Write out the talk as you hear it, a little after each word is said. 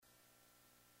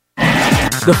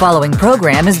The following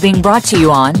program is being brought to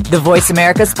you on the Voice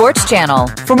America Sports Channel.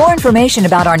 For more information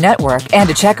about our network and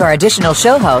to check our additional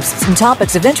show hosts and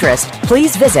topics of interest,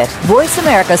 please visit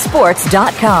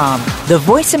voiceamericasports.com. The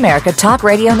Voice America Talk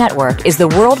Radio Network is the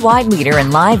worldwide leader in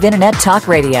live Internet talk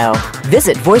radio.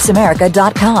 Visit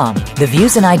voiceamerica.com. The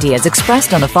views and ideas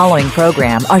expressed on the following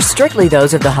program are strictly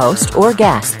those of the host or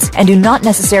guests and do not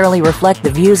necessarily reflect the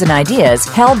views and ideas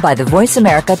held by the Voice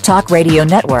America Talk Radio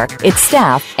Network, its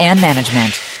staff, and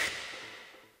management.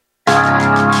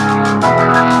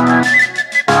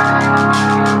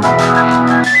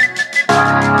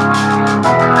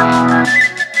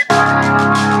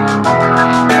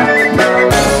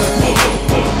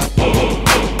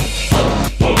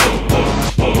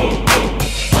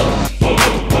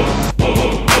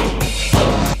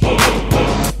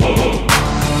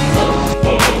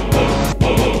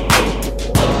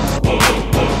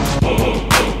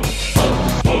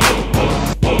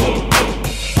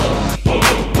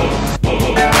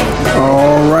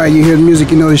 You hear the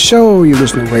music, you know the show. You're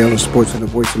listening to Rail of Sports on the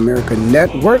Voice America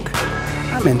Network.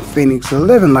 I'm in Phoenix,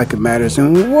 living like it matters.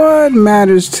 And what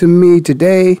matters to me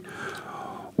today?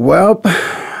 Well,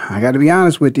 I got to be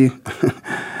honest with you.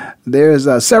 There's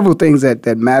several things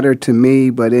that matter to me,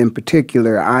 but in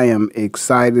particular, I am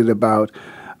excited about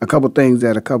a couple things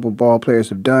that a couple ball players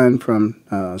have done from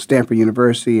Stanford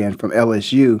University and from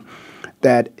LSU.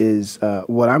 That is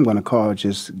what I'm going to call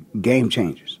just game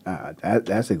changers.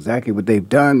 That's exactly what they've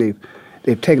done.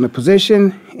 They've taken a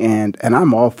position, and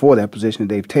I'm all for that position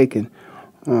they've taken.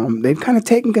 They've kind of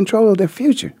taken control of their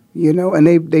future, you know, and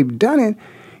they've done it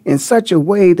in such a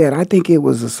way that I think it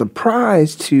was a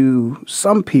surprise to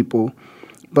some people,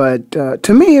 but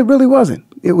to me it really wasn't.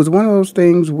 It was one of those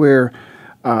things where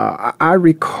I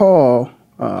recall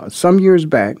some years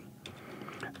back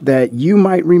that you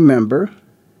might remember,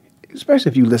 especially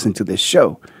if you listen to this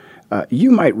show,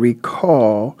 you might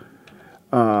recall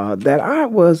that I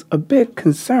was a bit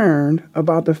concerned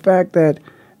about the fact that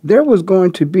there was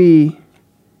going to be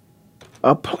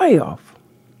a playoff.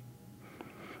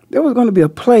 There was going to be a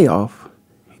playoff,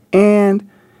 and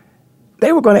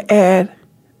they were going to add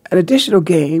an additional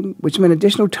game, which meant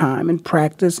additional time and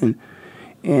practice and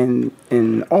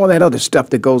all that other stuff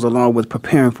that goes along with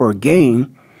preparing for a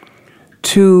game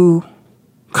to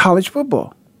college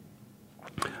football.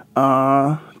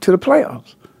 To the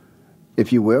playoffs,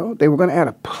 if you will. They were going to add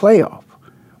a playoff,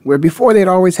 where before they'd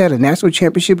always had a national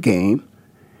championship game,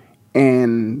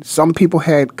 and some people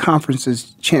had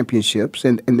conferences championships,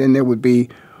 and then there would be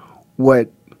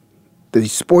what the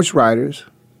sports writers,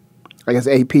 I guess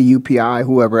AP, UPI,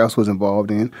 whoever else was involved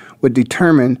in, would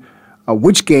determine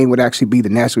which game would actually be the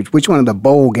national, which one of the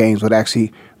bowl games would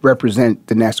actually represent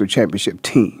the national championship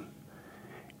team.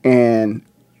 And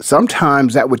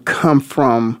sometimes that would come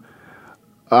from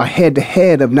a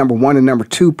head-to-head of number one and number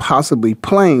two possibly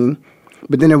playing,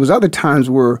 but then there was other times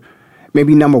where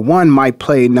maybe number one might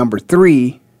play number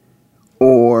three,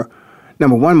 or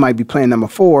number one might be playing number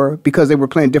four, because they were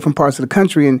playing different parts of the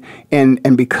country,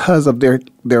 and because of their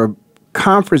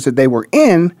conference that they were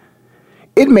in,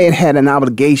 it may have had an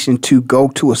obligation to go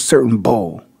to a certain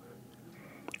bowl.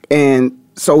 And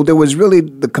so there was really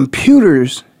the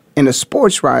computers and the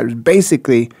sports writers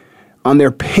basically on their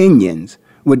opinions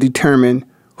would determine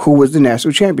who was the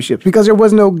national championship, because there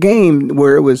was no game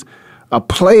where it was a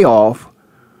playoff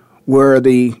where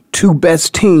the two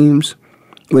best teams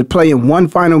would play in one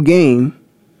final game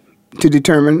to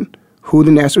determine who the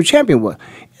national champion was.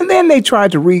 And then they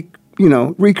tried to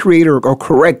recreate or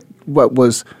correct what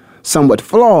was somewhat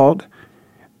flawed.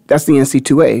 That's the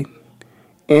NC2A.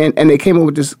 And they came up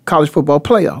with this college football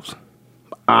playoffs.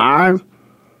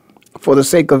 For the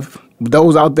sake of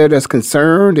those out there that's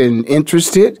concerned and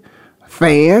interested,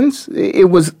 fans, it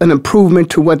was an improvement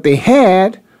to what they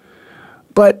had,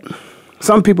 but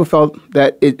some people felt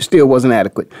that it still wasn't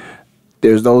adequate.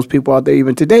 There's those people out there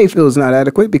even today feel it's not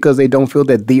adequate because they don't feel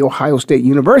that The Ohio State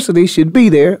University should be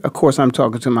there. Of course, I'm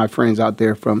talking to my friends out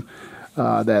there from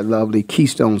that lovely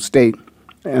Keystone State,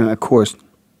 and of course,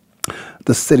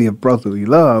 the city of brotherly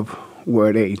love,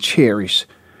 where they cherish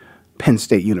Penn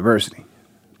State University.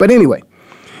 But anyway,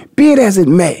 be it as it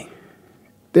may,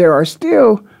 there are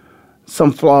still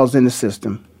some flaws in the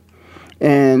system.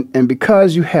 And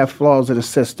because you have flaws in the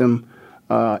system,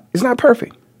 it's not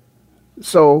perfect.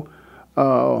 So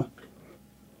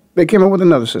they came up with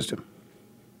another system.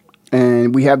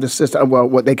 And we have the system,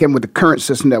 what they came with the current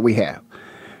system that we have.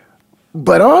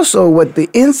 But also what the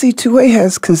NC2A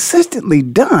has consistently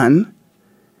done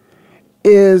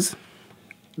is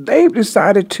they've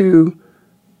decided to,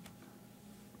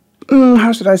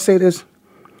 how should I say this,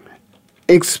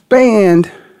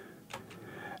 expand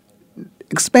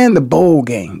expand the bowl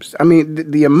games. I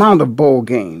mean, the amount of bowl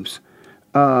games,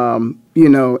 and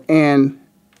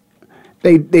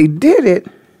they did it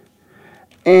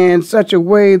in such a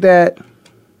way that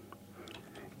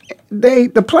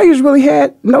the players really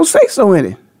had no say-so in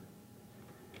it.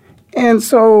 And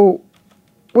so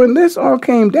when this all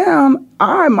came down,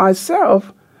 I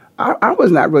myself, I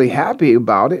was not really happy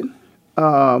about it.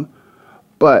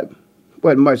 But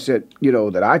wasn't much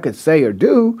that I could say or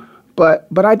do, but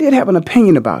I did have an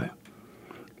opinion about it.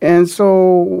 And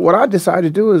so what I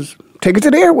decided to do is take it to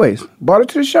the airways, brought it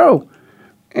to the show.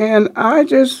 And I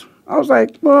was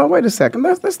like, well, wait a second,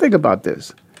 let's think about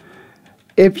this.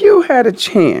 If you had a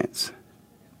chance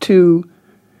to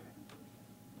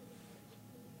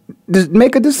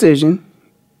make a decision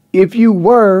if you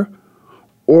were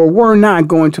or were not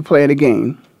going to play in a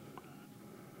game,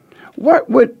 what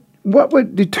would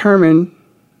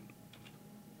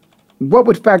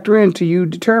factor into you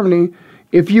determining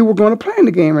if you were going to play in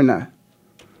the game or not?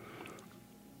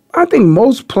 I think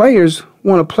most players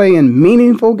want to play in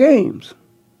meaningful games.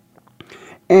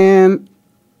 And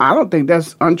I don't think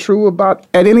that's untrue about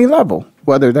at any level,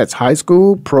 whether that's high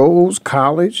school, pros,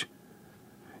 college.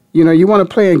 You want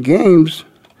to play in games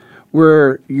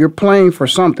where you're playing for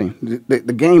something.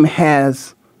 The game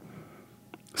has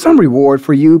some reward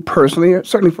for you personally,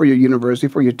 certainly for your university,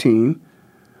 for your team.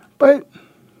 But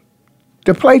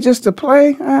to play just to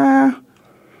play,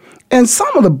 and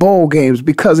some of the bowl games,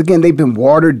 because, again, they've been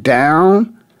watered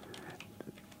down,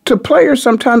 to players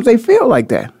sometimes they feel like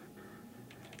that.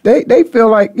 They feel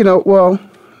like, this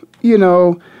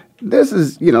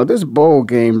bowl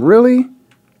game really,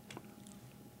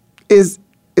 is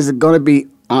it going to be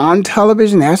on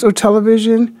television, national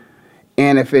television?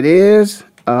 And if it is,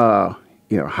 how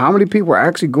many people are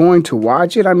actually going to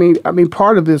watch it? I mean,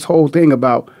 part of this whole thing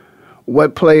about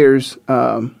what players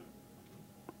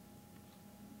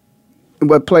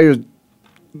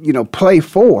play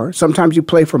for. Sometimes you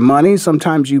play for money.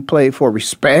 Sometimes you play for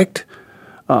respect.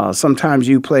 Sometimes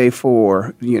you play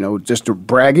for, just the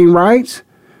bragging rights.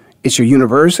 It's your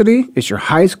university. It's your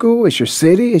high school. It's your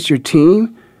city. It's your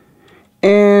team.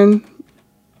 And,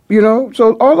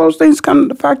 so all those things come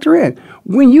to factor in.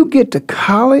 When you get to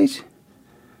college,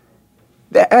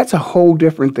 that's a whole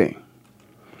different thing.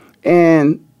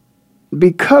 And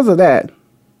because of that,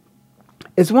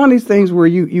 it's one of these things where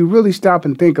you really stop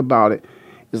and think about it.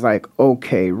 It's like,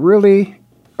 okay, really,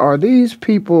 are these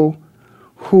people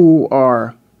who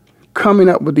are coming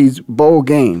up with these bowl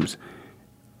games,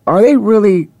 are they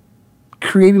really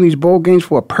creating these bowl games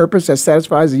for a purpose that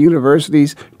satisfies the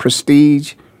university's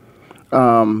prestige?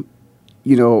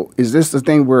 Is this the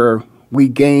thing where we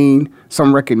gain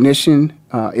some recognition?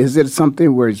 Is it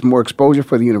something where it's more exposure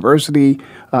for the university?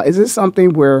 Is it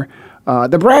something where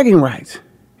the bragging rights?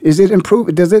 Does it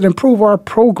improve our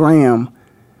program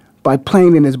by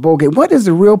playing in this bowl game? What is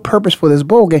the real purpose for this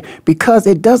bowl game? Because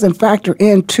it doesn't factor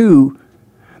into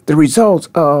the results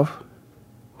of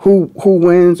who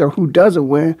wins or who doesn't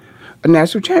win a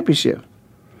national championship.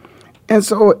 And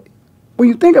so when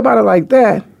you think about it like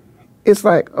that, it's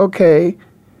like, okay,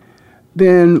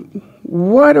 then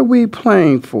what are we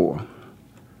playing for?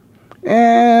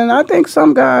 And I think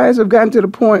some guys have gotten to the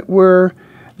point where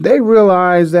they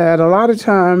realize that a lot of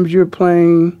times you're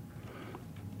playing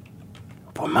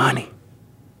for money.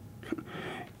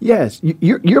 Yes,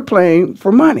 you're playing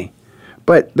for money.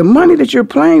 But the money that you're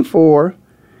playing for,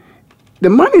 the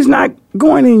money's not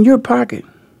going in your pocket.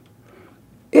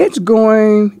 It's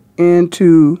going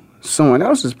into someone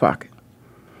else's pocket.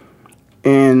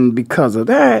 And because of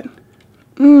that,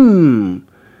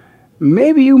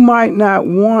 maybe you might not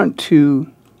want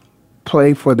to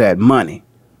play for that money.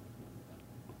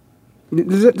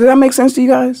 Does that make sense to you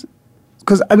guys?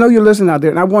 Because I know you're listening out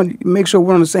there, and I want to make sure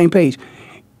we're on the same page.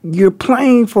 You're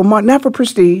playing for money, not for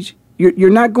prestige. You're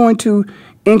not going to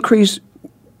increase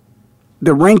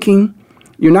the ranking.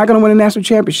 You're not going to win a national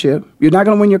championship. You're not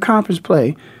going to win your conference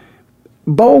play.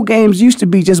 Bowl games used to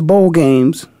be just bowl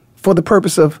games for the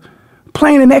purpose of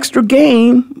playing an extra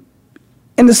game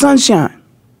in the sunshine.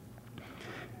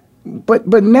 But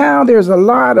now there's a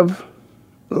lot of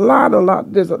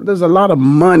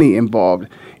money involved,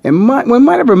 and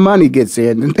whenever money gets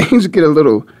in, then things get a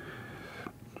little,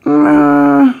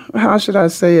 how should I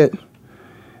say it?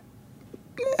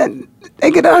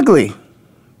 They get ugly.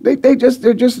 They're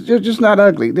just not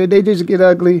ugly. They just get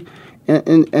ugly,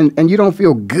 and you don't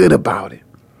feel good about it.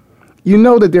 You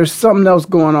know that there's something else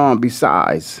going on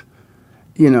besides,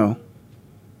 the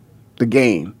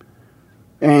game.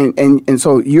 And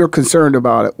so you're concerned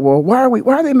about it. Well, why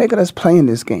are they making us play in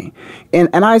this game? And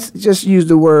I just use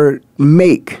the word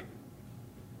make.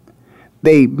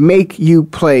 They make you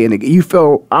play in a game. You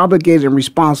feel obligated and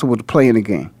responsible to play in a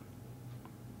game.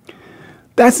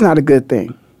 That's not a good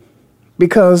thing,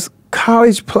 because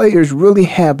college players really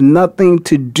have nothing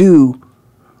to do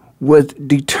with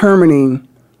determining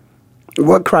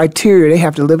what criteria they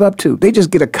have to live up to. They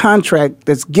just get a contract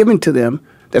that's given to them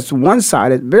that's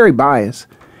one-sided, very biased,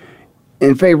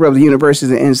 in favor of the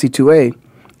universities and NC2A.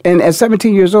 And at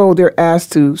 17 years old, they're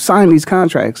asked to sign these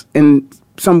contracts and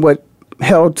somewhat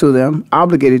held to them,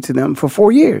 obligated to them for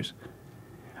 4 years.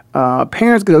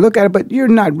 Parents going to look at it, but you're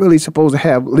not really supposed to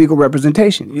have legal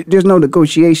representation. There's no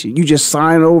negotiation. You just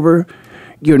sign over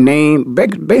your name,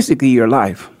 basically your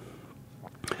life,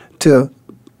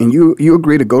 and you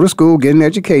agree to go to school, get an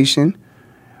education,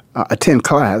 attend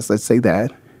class, let's say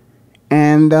that,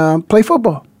 and play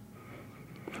football.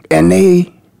 And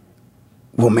they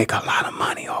will make a lot of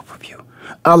money off of you.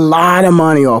 A lot of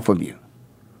money off of you.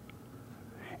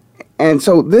 And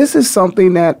so this is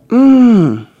something that,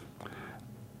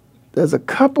 there's a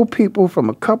couple people from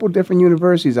a couple different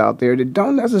universities out there that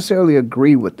don't necessarily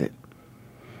agree with it.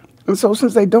 And so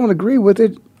since they don't agree with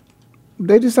it,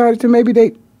 they decided to maybe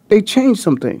they change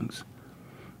some things.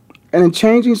 And in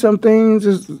changing some things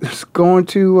is going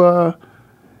to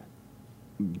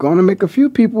make a few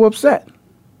people upset.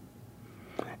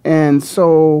 And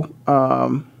so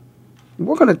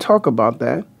we're going to talk about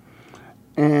that.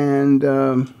 And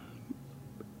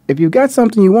if you've got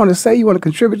something you want to say, you want to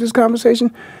contribute to this conversation,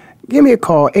 give me a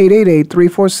call,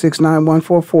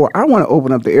 888-346-9144. I want to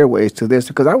open up the airways to this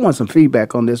because I want some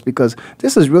feedback on this, because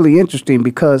this is really interesting,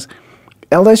 because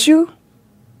LSU,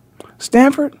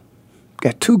 Stanford,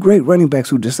 got two great running backs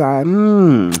who decide,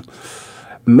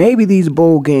 maybe these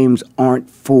bowl games aren't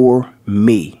for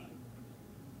me.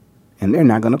 And they're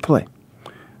not going to play.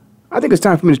 I think it's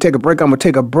time for me to take a break. I'm going to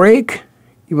take a break.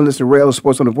 You've been listening to Rail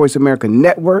Sports on the Voice America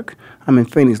Network. I'm in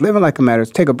Phoenix, living like it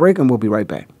matters. Take a break, and we'll be right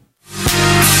back.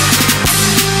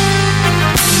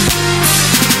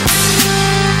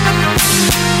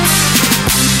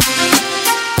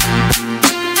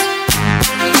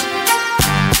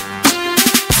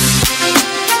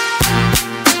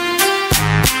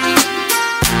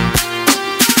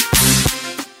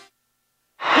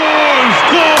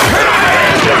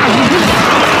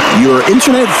 Your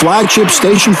internet flagship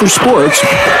station for sports.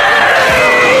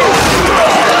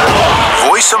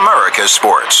 Voice America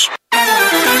Sports.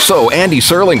 So Andy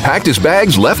Serling packed his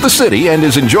bags, left the city, and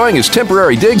is enjoying his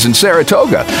temporary digs in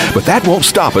Saratoga. But that won't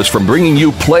stop us from bringing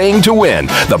you Playing to Win,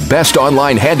 the best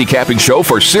online handicapping show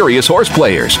for serious horse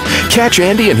players. Catch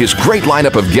Andy and his great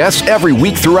lineup of guests every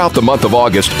week throughout the month of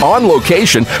August on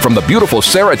location from the beautiful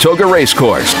Saratoga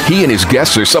Racecourse. He and his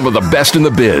guests are some of the best in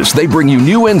the biz. They bring you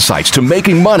new insights to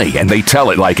making money, and they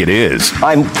tell it like it is.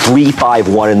 I'm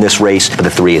 3-5-1 in this race, but the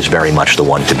 3 is very much the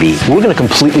one to beat. We're going to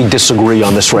completely disagree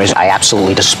on this race. I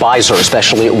absolutely despise her,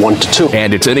 especially at 1-2.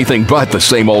 And it's anything but the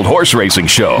same old horse racing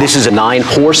show. This is a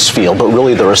 9-horse field, but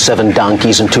really there are 7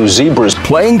 donkeys and 2 zebras.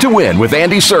 Playing to Win with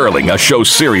Andy Serling, a show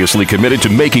seriously committed to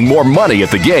making more money at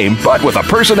the game, but with a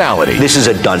personality. This is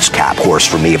a dunce cap horse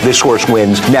for me. If this horse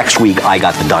wins, next week I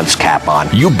got the dunce cap on.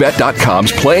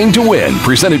 YouBet.com's Playing to Win,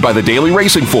 presented by the Daily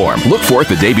Racing Form. Look for it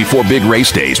the day before big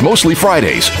race days, mostly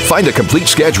Fridays. Find a complete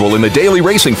schedule in the Daily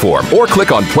Racing Form or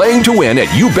click on Playing to Win at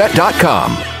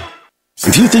YouBet.com.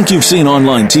 If you think you've seen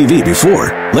online TV before,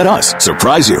 let us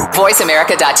surprise you.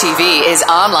 VoiceAmerica.tv is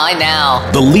online now.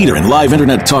 The leader in live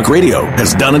internet talk radio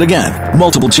has done it again.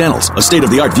 Multiple channels, a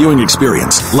state-of-the-art viewing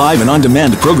experience, live and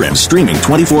on-demand programs streaming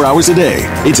 24 hours a day.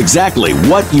 It's exactly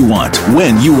what you want,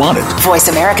 when you want it.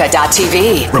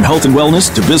 VoiceAmerica.tv. From health and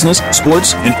wellness to business,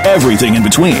 sports, and everything in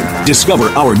between. Discover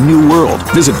our new world.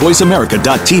 Visit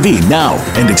VoiceAmerica.tv now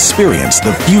and experience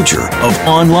the future of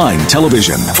online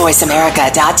television.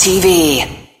 VoiceAmerica.tv.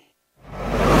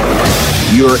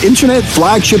 Your internet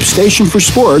flagship station for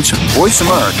sports, Voice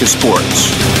America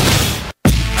Sports.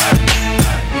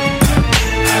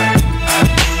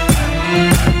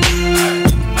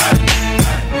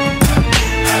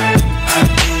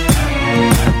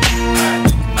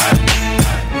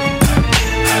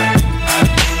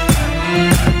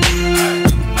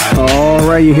 All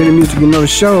right, you hear the music, you know the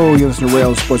show. You listen to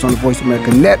Rail Sports on the Voice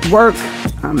America Network.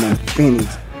 I'm in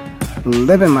Phoenix,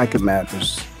 living like it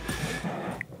matters.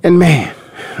 And man,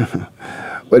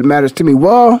 what matters to me?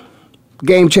 Well,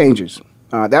 game changers.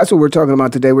 That's what we're talking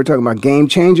about today. We're talking about game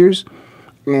changers.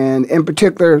 And in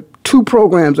particular, 2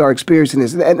 programs are experiencing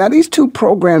this. Now, these 2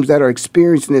 programs that are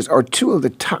experiencing this are 2 of the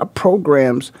top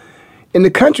programs in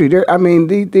the country.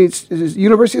 The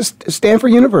University of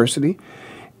Stanford University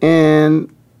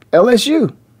and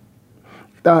LSU.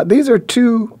 These are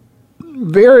 2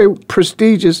 very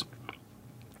prestigious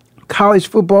college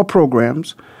football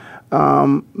programs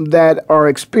that are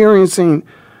experiencing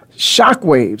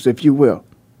shockwaves, if you will,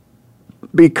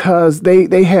 because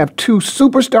they have two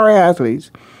superstar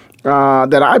athletes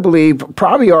that I believe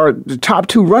probably are the top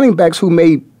two running backs who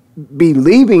may be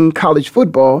leaving college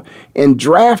football and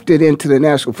drafted into the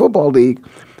National Football League,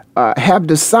 have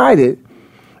decided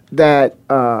that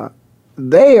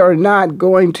they are not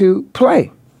going to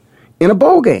play in a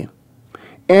bowl game.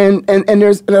 And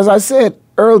there's, as I said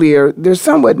earlier, there's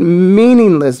somewhat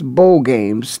meaningless bowl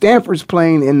games. Stanford's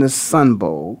playing in the Sun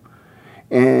Bowl,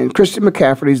 and Christian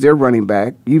McCaffrey's their running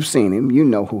back. You've seen him. You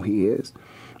know who he is.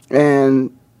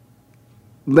 And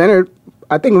Leonard,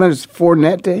 I think Leonard's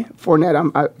Fournette,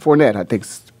 I think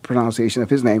is the pronunciation of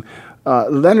his name.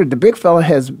 Leonard, the big fella,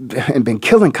 has been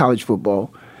killing college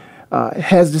football,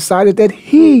 has decided that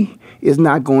he is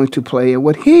not going to play in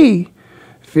what he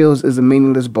feels is a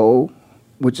meaningless bowl,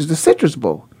 which is the Citrus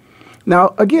Bowl.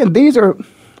 Now, again, these are,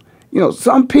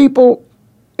 some people,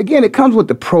 again, it comes with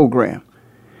the program.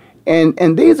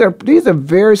 And these are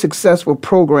very successful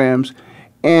programs.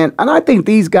 And I think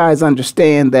these guys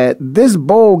understand that this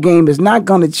bowl game is not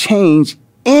going to change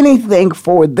anything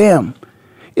for them.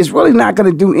 It's really not going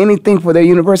to do anything for their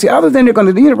university other than the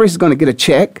university is going to get a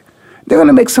check. They're going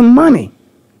to make some money.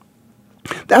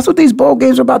 That's what these bowl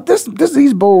games are about.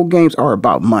 These bowl games are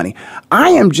about money. I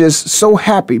am just so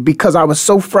happy because I was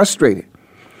so frustrated.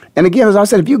 And again, as I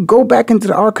said, if you go back into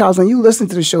the archives and you listen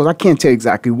to the shows, I can't tell you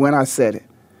exactly when I said it.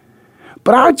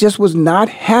 But I just was not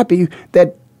happy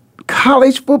that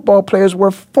college football players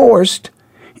were forced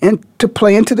to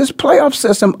play into this playoff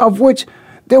system, of which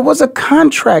there was a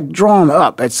contract drawn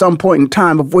up at some point in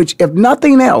time, of which, if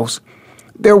nothing else,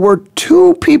 there were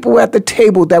two people at the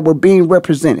table that were being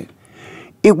represented.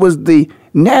 It was the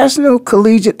National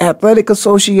Collegiate Athletic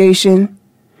Association,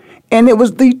 and it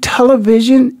was the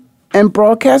television and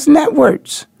broadcast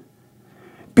networks.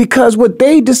 Because what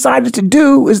they decided to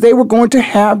do is they were going to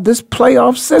have this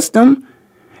playoff system,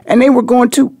 and they were going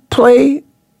to play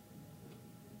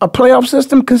a playoff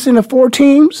system consisting of 4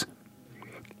 teams,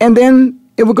 and then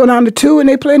it would go down to 2, and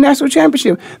they play a national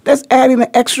championship. That's adding an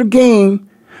extra game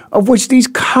of which these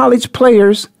college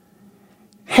players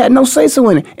had no say-so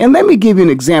in it. And let me give you an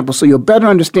example so you'll better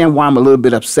understand why I'm a little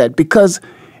bit upset. Because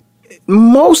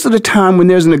most of the time when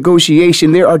there's a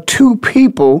negotiation, there are at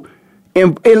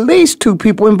least two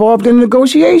people involved in the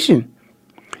negotiation.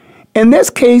 In this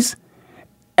case,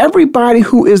 everybody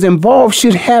who is involved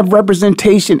should have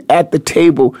representation at the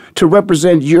table to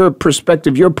represent your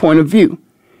perspective, your point of view.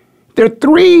 There are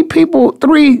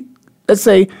three, let's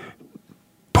say,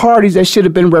 parties that should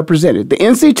have been represented: the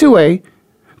NC2A,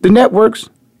 the networks,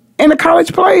 and the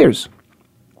college players.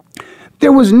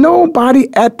 There was nobody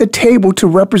at the table to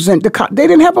represent they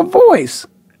didn't have a voice.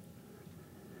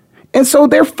 And so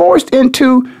they're forced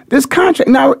into this contract.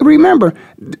 Now, remember,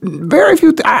 very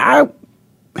few, I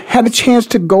had a chance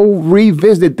to go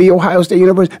revisit The Ohio State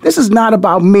University. This is not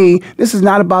about me. This is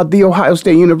not about The Ohio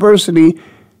State University.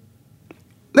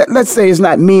 Let's say it's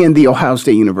not me and The Ohio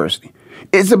State University.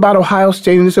 It's about Ohio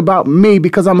State, and it's about me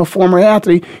because I'm a former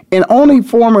athlete, and only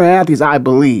former athletes, I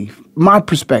believe, my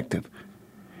perspective,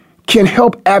 can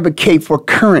help advocate for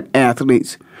current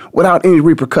athletes without any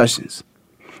repercussions.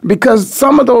 Because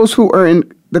some of those who are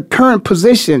in the current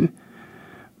position,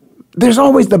 there's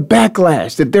always the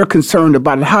backlash that they're concerned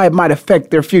about and how it might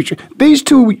affect their future. These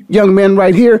two young men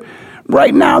right here,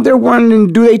 right now, they're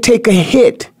wondering, do they take a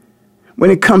hit when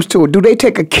it comes to it? Do they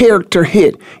take a character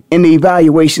hit in the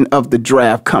evaluation of the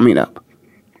draft coming up?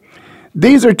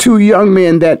 These are two young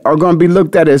men that are going to be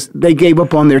looked at as they gave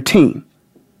up on their team.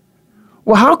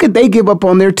 Well, how could they give up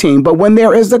on their team? But when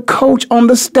there is a coach on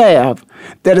the staff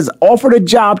that is offered a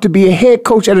job to be a head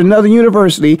coach at another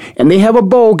university, and they have a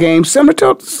bowl game, similar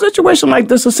to a situation like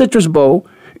this, a Citrus Bowl,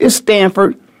 it's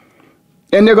Stanford,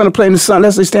 and they're going to play in the Sun.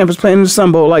 Let's say Stanford's playing in the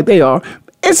Sun Bowl like they are.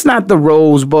 It's not the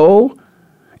Rose Bowl.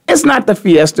 It's not the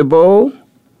Fiesta Bowl.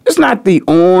 It's not the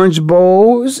Orange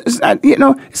Bowl. It's not,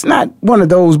 it's not one of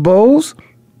those bowls.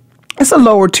 It's a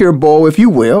lower tier bowl, if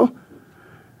you will.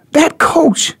 That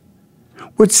coach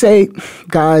would say,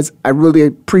 guys, I really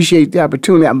appreciate the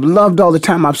opportunity. I've loved all the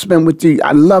time I've spent with you.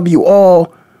 I love you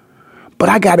all, but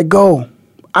I got to go.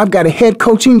 I've got a head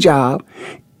coaching job.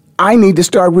 I need to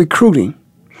start recruiting.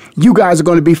 You guys are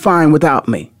going to be fine without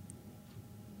me.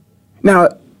 Now,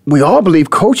 we all believe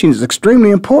coaching is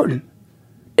extremely important.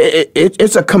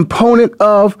 It's a component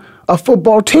of a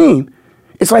football team.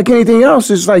 It's like anything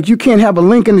else. It's like you can't have a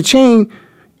link in the chain,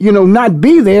 not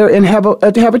be there and have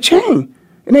a chain.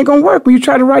 It ain't going to work. When you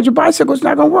try to ride your bicycle, it's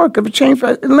not going to work. If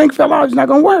a link fell out, it's not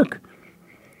going to work.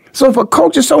 So if a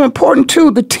coach is so important to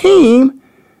the team,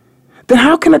 then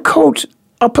how can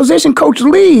a position coach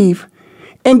leave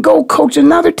and go coach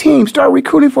another team, start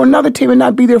recruiting for another team and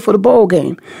not be there for the bowl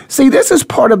game? See, this is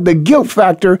part of the guilt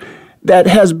factor that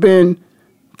has been,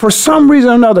 for some reason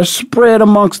or another, spread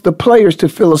amongst the players to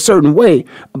feel a certain way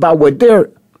about what their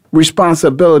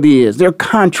responsibility is, their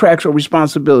contractual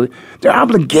responsibility, their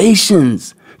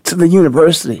obligations to the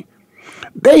university.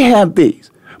 They have these.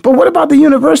 But what about the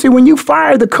university when you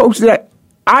fire the coach that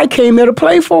I came there to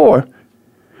play for?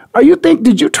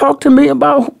 Did you talk to me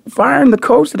about firing the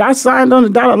coach that I signed on the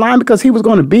dotted line because he was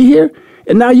going to be here,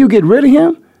 and now you get rid of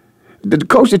him? The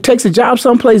coach that takes a job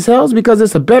someplace else because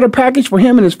it's a better package for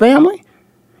him and his family?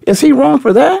 Is he wrong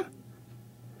for that?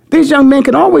 These young men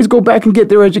can always go back and get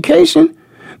their education.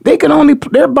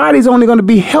 Their body's only going to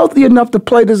be healthy enough to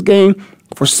play this game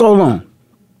for so long.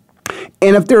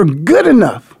 And if they're good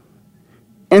enough,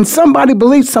 and somebody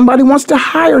believes somebody wants to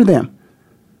hire them,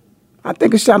 I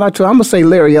think a shout out to, I'm going to say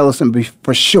Larry Ellison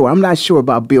for sure. I'm not sure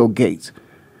about Bill Gates.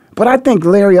 But I think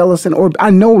Larry Ellison, or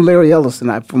I know Larry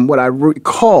Ellison, from what I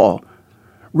recall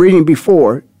reading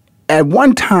before, at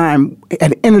one time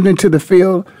had entered into the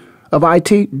field of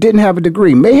IT, didn't have a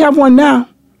degree. May have one now.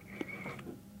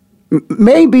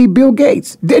 Maybe Bill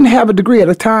Gates didn't have a degree at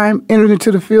a time, entered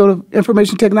into the field of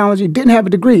information technology, didn't have a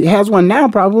degree. Has one now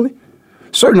probably,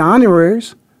 certain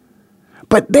honoraries.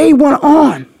 But they went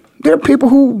on. There are people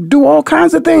who do all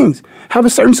kinds of things, have a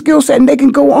certain skill set, and they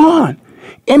can go on.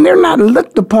 And they're not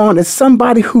looked upon as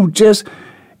somebody who just,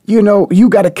 you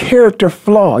got a character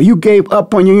flaw. You gave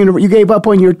up on you gave up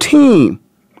on your team.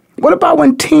 What about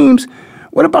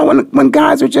when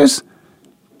guys are just,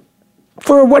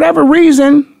 for whatever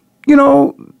reason,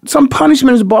 some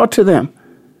punishment is brought to them?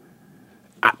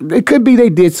 It could be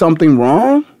they did something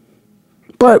wrong,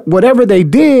 but whatever they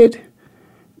did,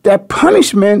 that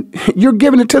punishment, you're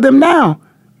giving it to them now.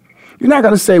 You're not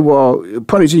going to say, well,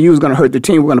 punishing you is going to hurt the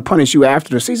team. We're going to punish you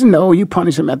after the season. No, you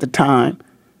punish them at the time.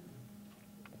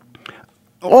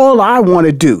 All I want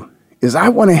to do is I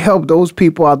want to help those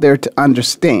people out there to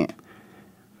understand.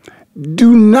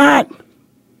 Do not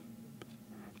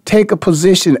take a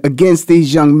position against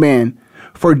these young men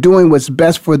for doing what's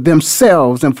best for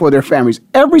themselves and for their families.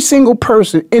 Every single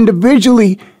person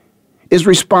individually is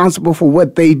responsible for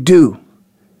what they do.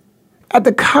 At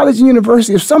the college and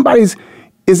university, if somebody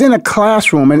is in a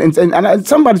classroom, and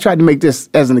somebody tried to make this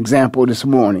as an example this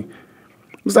morning.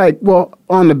 It's like, well,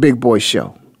 on the Big Boy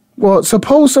Show. Well,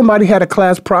 suppose somebody had a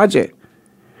class project,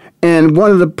 and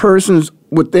one of the persons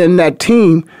within that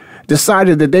team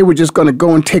decided that they were just going to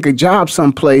go and take a job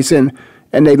someplace, and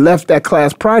they left that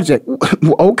class project.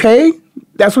 Okay,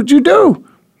 that's what you do.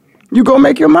 You go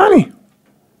make your money.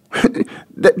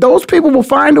 Those people will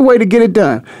find a way to get it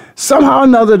done. Somehow or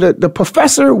another, the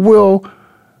professor will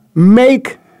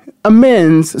make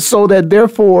amends so that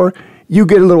therefore you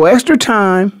get a little extra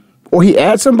time, or he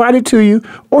adds somebody to you,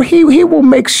 or he will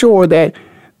make sure that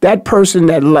that person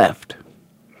that left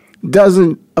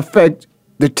doesn't affect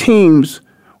the team's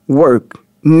work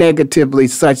negatively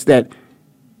such that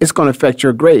it's going to affect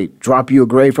your grade, drop you a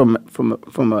grade from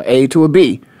an A to a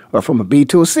B or from a B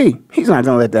to a C. He's not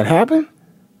going to let that happen.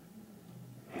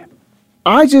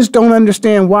 I just don't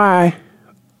understand why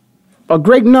a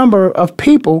great number of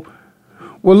people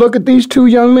will look at these two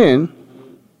young men,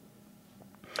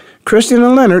 Christian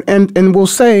and Leonard, and will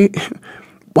say,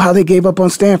 wow, they gave up on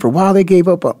Stanford, wow, they gave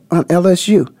up on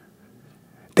LSU.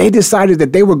 They decided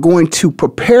that they were going to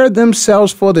prepare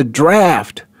themselves for the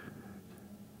draft.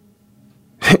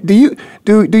 Do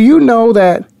you know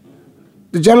that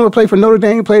the gentleman who played for Notre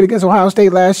Dame played against Ohio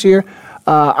State last year?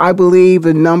 I believe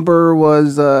the number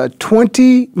was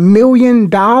 $20 million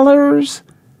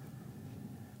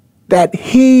that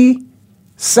he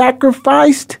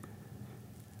sacrificed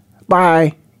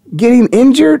by getting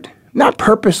injured, not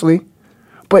purposely,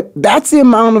 but that's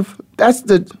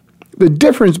the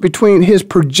difference between his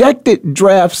projected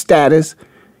draft status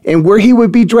and where he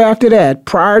would be drafted at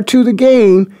prior to the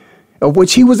game of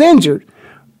which he was injured.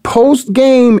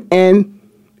 Post-game and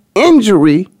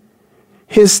injury,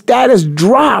 his status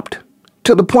dropped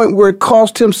to the point where it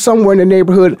cost him somewhere in the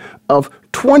neighborhood of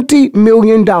 $20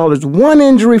 million. One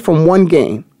injury from one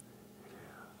game,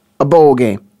 a bowl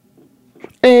game.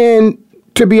 And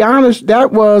to be honest,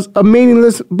 that was a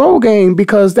meaningless bowl game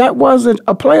because that wasn't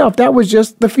a playoff. That was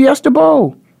just the Fiesta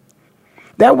Bowl.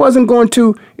 That wasn't going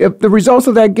to, if the results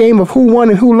of that game of who won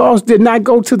and who lost did not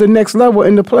go to the next level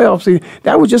in the playoffs,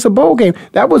 that was just a bowl game.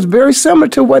 That was very similar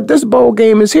to what this bowl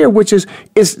game is here, which is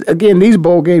again, these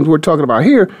bowl games we're talking about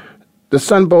here, the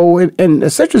Sun Bowl and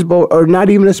the Citrus Bowl are not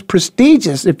even as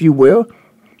prestigious, if you will,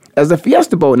 as the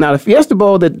Fiesta Bowl. Now, the Fiesta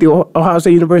Bowl that the Ohio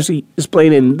State University is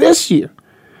playing in this year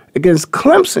against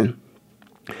Clemson.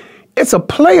 It's a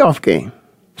playoff game.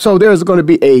 So there's going to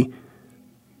be a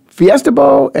Fiesta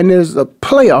Bowl and there's a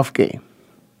playoff game.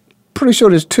 Pretty sure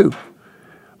there's two.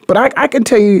 But I can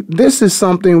tell you this is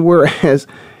something whereas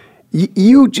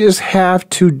you just have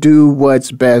to do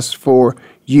what's best for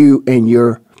you and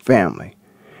your family.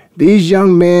 These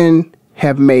young men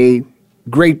have made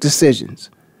great decisions.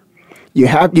 You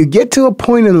get to a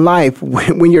point in life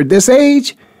when you're this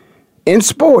age in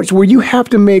sports where you have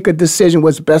to make a decision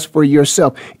what's best for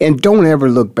yourself and don't ever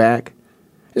look back.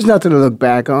 There's nothing to look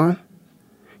back on.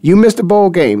 You missed a bowl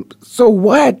game. So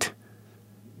what?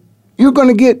 You're going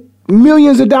to get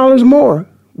millions of dollars more.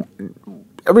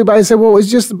 Everybody said, well, it's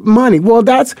just money. Well,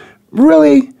 that's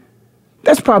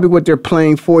probably what they're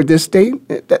playing for this state.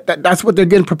 That's what they're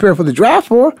getting prepared for the draft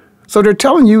for. So they're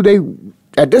telling you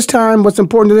at this time, what's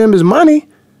important to them is money.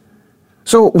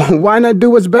 So why not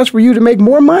do what's best for you to make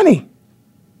more money?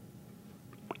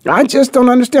 I just don't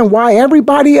understand why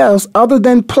everybody else other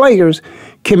than players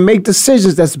can make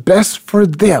decisions that's best for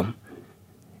them.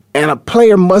 And a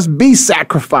player must be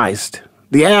sacrificed.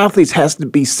 The athletes has to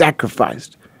be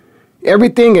sacrificed.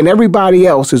 Everything and everybody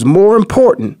else is more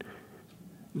important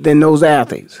than those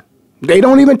athletes. They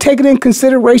don't even take it in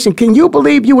consideration. Can you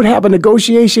believe you would have a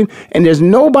negotiation and there's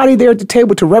nobody there at the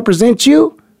table to represent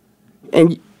you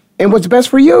and what's best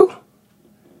for you?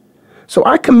 So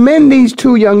I commend these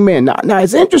two young men. Now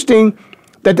it's interesting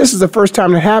that this is the first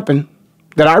time it happened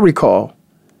that I recall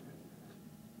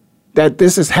that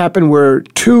this has happened where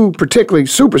two particularly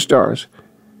superstars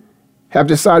have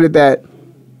decided that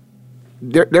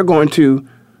they're going to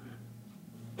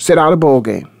sit out a bowl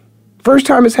game. First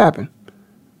time it's happened.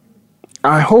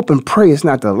 I hope and pray it's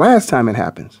not the last time it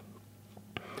happens.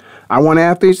 I want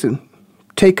athletes to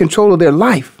take control of their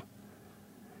life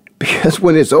because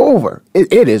when it's over,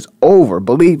 it is over,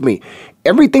 believe me.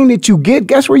 Everything that you get,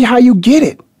 guess how you get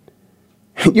it?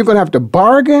 You're going to have to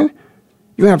bargain,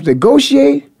 you're going to have to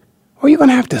negotiate, or you're going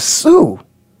to have to sue.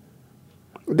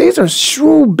 These are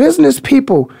shrewd business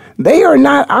people. They are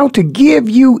not out to give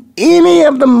you any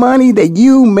of the money that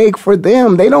you make for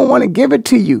them. They don't want to give it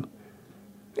to you.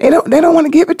 They don't want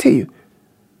to give it to you.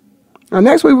 Now,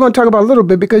 next week, we're going to talk about a little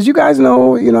bit because you guys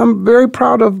know, I'm very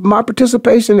proud of my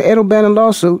participation in the Ed O'Bannon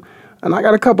lawsuit. And I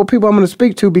got a couple people I'm going to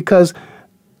speak to because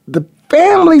the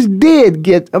families did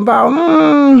get about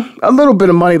a little bit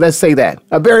of money, let's say that.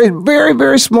 A very, very,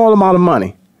 very small amount of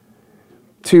money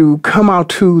to come out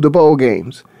to the bowl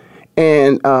games.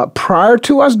 And prior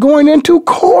to us going into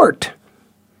court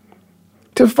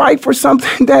to fight for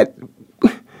something that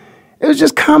it was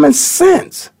just common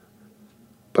sense.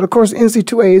 But of course,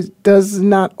 NC2A does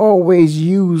not always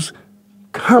use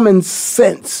common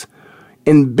sense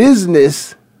in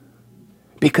business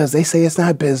because they say it's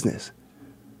not business.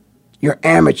 You're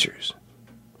amateurs.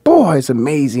 Boy, it's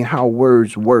amazing how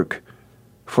words work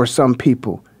for some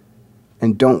people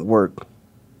and don't work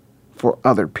for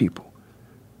other people.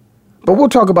 But we'll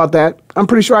talk about that. I'm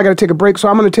pretty sure I got to take a break, so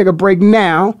I'm going to take a break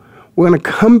now. We're going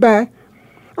to come back.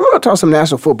 I'm going to talk some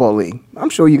National Football League. I'm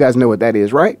sure you guys know what that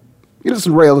is, right? You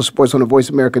listen to Ray Ellis Sports on the Voice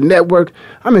America Network.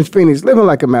 I'm in Phoenix, living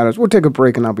like it matters. We'll take a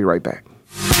break, and I'll be right back.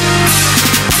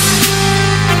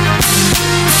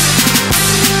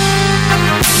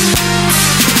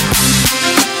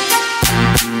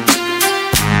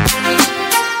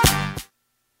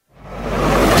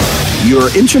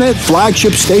 Your internet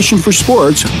flagship station for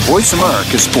sports, Voice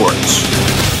America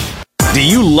Sports. Do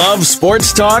you love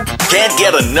sports talk? Can't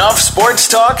get enough sports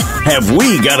talk? Have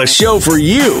we got a show for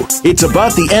you? It's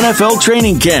about the NFL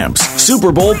training camps,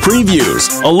 Super Bowl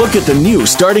previews, a look at the new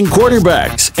starting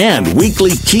quarterbacks, and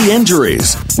weekly key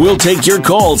injuries. We'll take your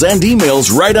calls and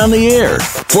emails right on the air.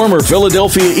 Former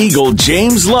Philadelphia Eagle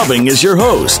James Loving is your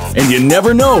host, and you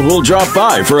never know who'll drop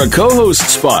by for a co-host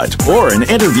spot or an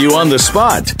interview on the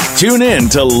spot. Tune in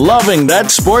to Loving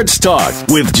That Sports Talk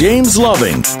with James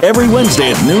Loving every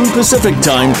Wednesday at noon Pacific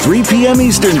Time, 3 p.m.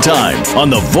 Eastern Time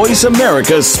on the Voice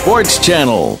America Sports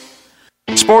Channel.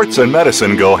 Sports and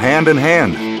medicine go hand in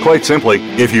hand. Quite simply,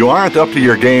 if you aren't up to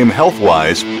your game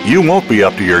health-wise, you won't be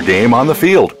up to your game on the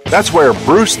field. That's where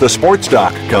Bruce the Sports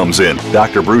Doc comes in.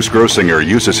 Dr. Bruce Grossinger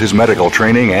uses his medical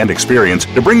training and experience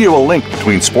to bring you a link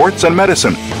between sports and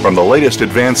medicine, from the latest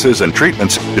advances and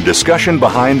treatments to discussion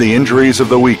behind the injuries of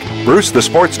the week. Bruce the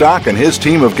Sports Doc and his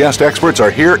team of guest experts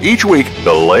are here each week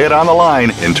to lay it on the line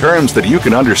in terms that you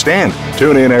can understand.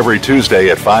 Tune in every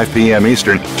Tuesday at 5 p.m.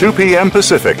 Eastern, 2 p.m.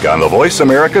 Pacific on the Voice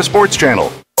America Sports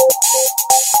Channel.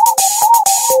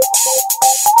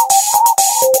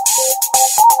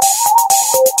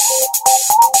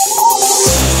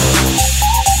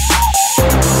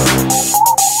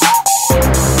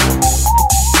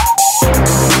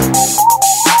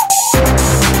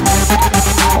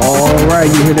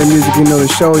 hear music, you know the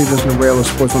show. You listen to Rail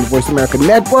Sports on the Voice America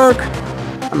Network.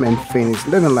 I'm in Phoenix,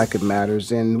 living like it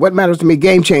matters. And what matters to me,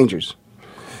 game changers.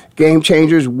 Game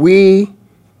changers, we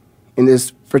in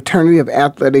this fraternity of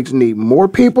athletics need more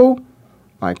people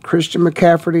like Christian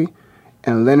McCaffrey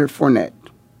and Leonard Fournette.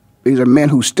 These are men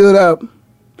who stood up,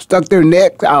 stuck their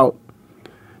necks out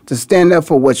to stand up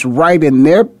for what's right in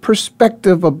their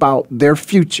perspective about their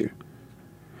future.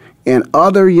 And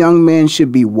other young men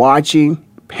should be watching,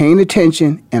 paying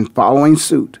attention, and following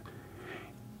suit.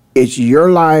 It's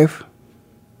your life.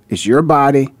 It's your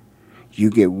body. You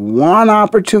get one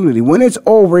opportunity. When it's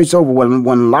over, it's over.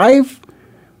 When life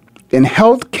and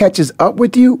health catches up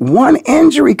with you, one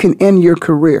injury can end your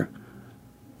career.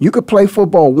 You could play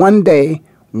football one day,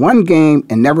 one game,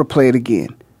 and never play it again.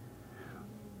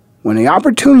 When the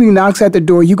opportunity knocks at the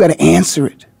door, you got to answer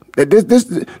it. This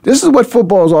is what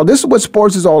football is all. This is what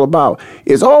sports is all about.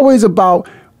 It's always about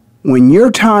when your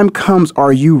time comes,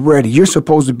 are you ready? You're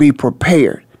supposed to be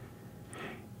prepared.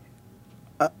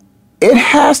 It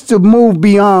has to move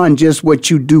beyond just what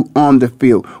you do on the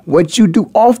field. What you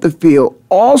do off the field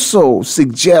also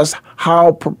suggests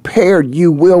how prepared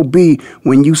you will be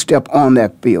when you step on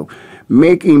that field.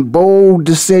 Making bold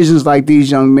decisions like these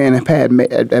young men have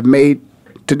made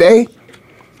today,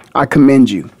 I commend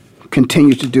you.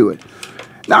 Continue to do it.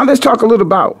 Now let's talk a little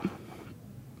about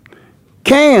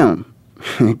Cam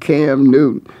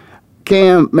Newton.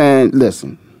 Cam, man,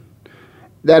 listen.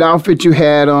 That outfit you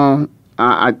had on,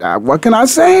 I what can I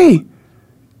say?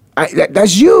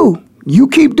 That's you. You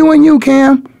keep doing you,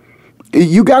 Cam.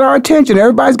 You got our attention.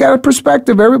 Everybody's got a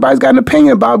perspective. Everybody's got an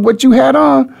opinion about what you had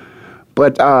on.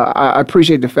 But I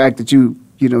appreciate the fact that you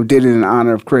did it in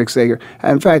honor of Craig Sager.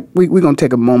 In fact, we're going to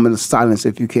take a moment of silence,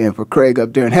 if you can, for Craig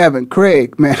up there in heaven.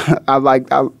 Craig, man,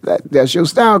 that's your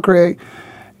style, Craig.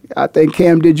 I think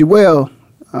Cam did you well.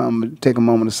 Take a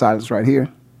moment of silence right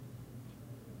here.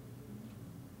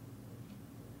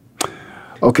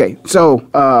 Okay, so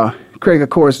Craig, of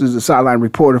course, is a sideline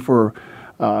reporter for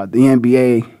the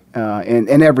NBA,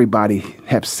 and everybody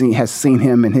has seen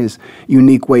him and his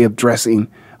unique way of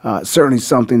dressing. Certainly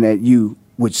something that you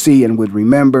would see and would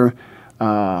remember.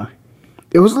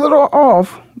 It was a little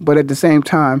off, but at the same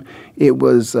time, it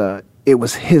was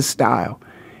his style,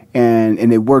 and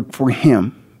it worked for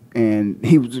him. And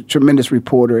he was a tremendous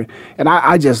reporter. And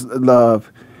I just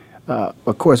love,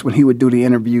 of course, when he would do the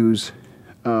interviews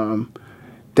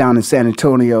down in San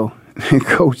Antonio,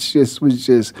 Coach was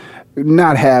just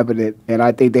not having it. And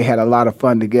I think they had a lot of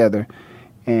fun together.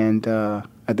 And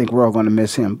I think we're all going to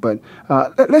miss him. But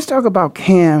let's talk about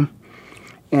Cam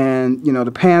and,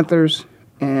 the Panthers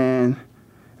and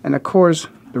of course,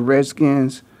 the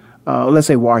Redskins. Let's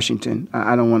say Washington.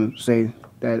 I don't want to say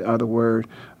that other word,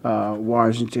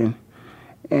 Washington.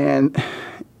 And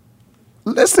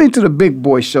listening to the Big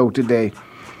Boy Show today,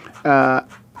 I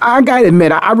got to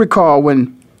admit, I recall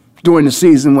during the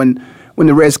season when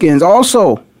the Redskins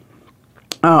also,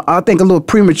 I think a little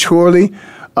prematurely,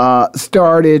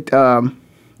 started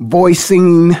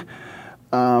voicing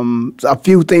a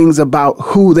few things about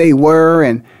who they were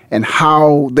and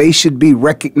how they should be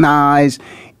recognized.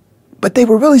 But they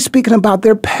were really speaking about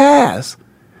their past.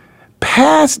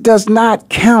 Past does not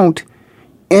count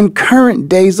in current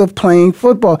days of playing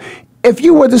football. If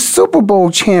you were the Super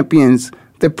Bowl champions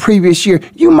the previous year,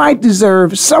 you might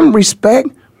deserve some respect.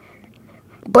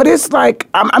 But it's like,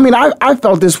 I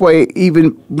felt this way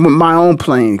even with my own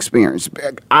playing experience.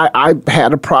 I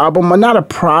had a problem, or not a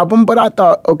problem, but I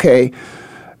thought, okay,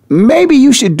 maybe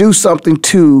you should do something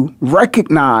to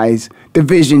recognize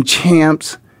division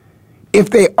champs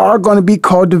if they are going to be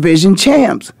called division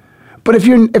champs. But if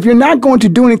you're not going to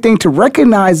do anything to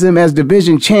recognize them as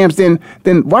division champs, then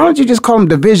why don't you just call them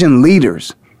division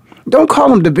leaders? Don't call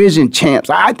them division champs.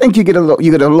 I think you get a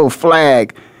little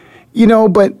flag.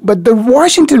 But the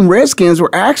Washington Redskins were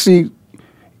actually,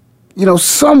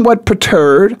 somewhat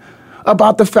perturbed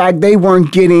about the fact they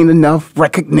weren't getting enough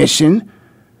recognition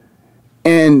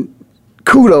and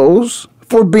kudos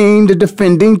for being the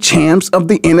defending champs of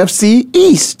the NFC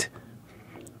East.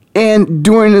 And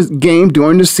during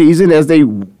the season, as they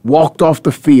walked off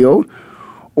the field,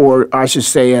 or I should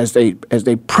say as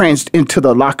they pranced into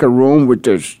the locker room with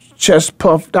their chest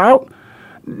puffed out,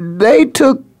 they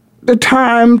took the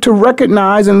time to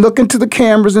recognize and look into the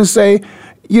cameras and say,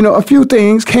 a few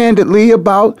things candidly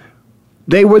about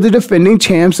they were the defending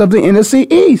champs of the NFC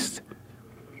East.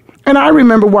 And I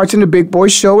remember watching the Big Boy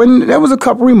Show, and there was a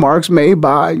couple remarks made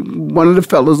by one of the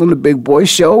fellows on the Big Boy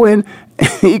Show, and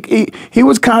he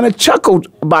was kind of chuckled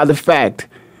by the fact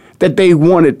that they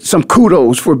wanted some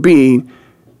kudos for being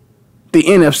the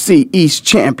NFC East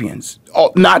champions,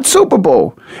 not Super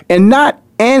Bowl, and not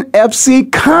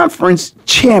NFC conference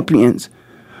champions,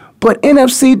 but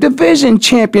NFC division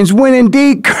champions, when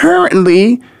indeed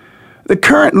currently the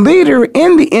current leader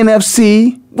in the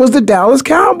NFC was the Dallas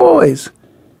Cowboys.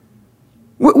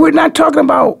 We're not talking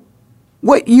about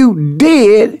what you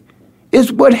did,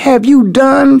 it's what have you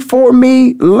done for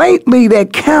me lately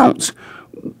that counts.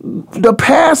 The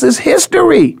past is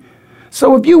history.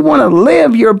 So if you want to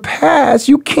live your past,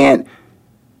 you can't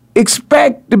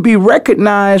expect to be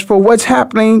recognized for what's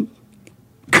happening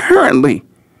currently.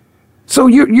 So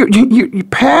you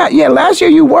past, yeah, last year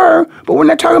you were, but we're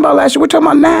not talking about last year, we're talking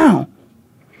about now.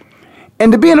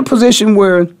 And to be in a position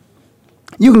where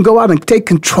you can go out and take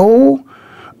control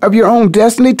of your own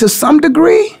destiny to some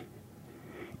degree,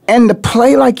 and to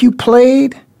play like you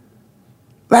played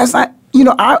last night,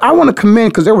 I want to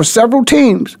commend, because there were several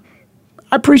teams.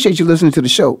 I appreciate you listening to the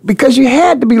show, because you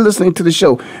had to be listening to the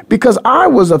show, because I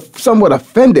was somewhat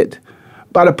offended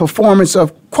by the performance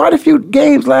of quite a few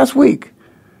games last week.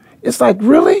 It's like,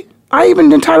 really? I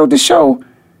even entitled the show,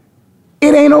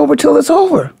 It Ain't Over Till It's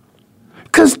Over,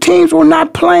 because teams were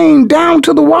not playing down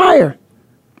to the wire.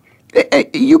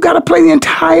 You got to play the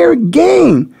entire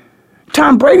game.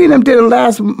 Tom Brady and them did it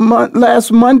last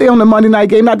Monday on the Monday night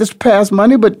game, not this past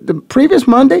Monday, but the previous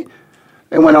Monday.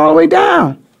 They went all the way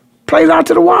down, played out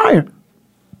to the wire.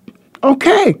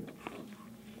 Okay.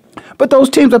 But those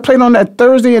teams that played on that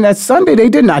Thursday and that Sunday, they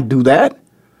did not do that.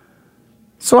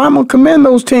 So I'm going to commend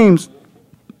those teams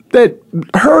that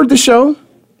heard the show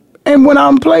and went out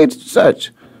and played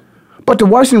such. But the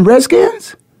Washington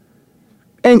Redskins,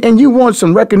 and you want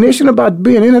some recognition about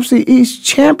being NFC East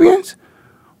champions?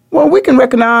 Well, we can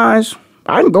recognize.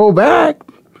 I can go back.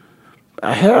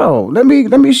 Hell, let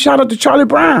me shout out to Charlie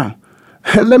Brown.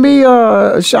 Let me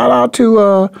shout out to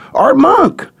Art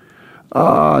Monk,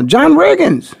 John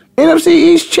Riggins, NFC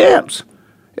East champs.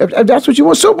 If that's what you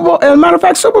want, Super Bowl. As a matter of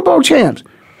fact, Super Bowl champs.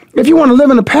 If you want to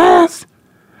live in the past,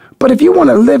 but if you want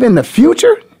to live in the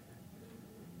future,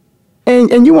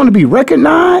 and you want to be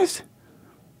recognized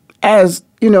as,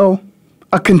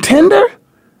 a contender,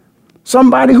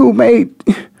 somebody who may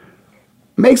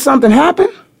make something happen,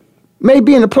 may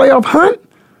be in the playoff hunt,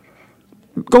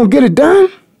 gonna get it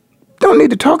done, don't need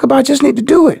to talk about it, just need to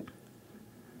do it.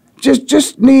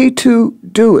 Just need to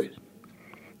do it.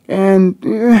 And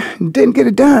didn't get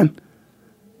it done.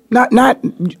 Not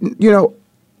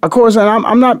of course, and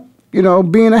I'm not,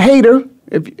 being a hater,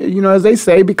 if as they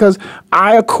say, because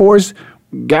I, of course,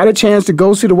 got a chance to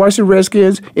go see the Washington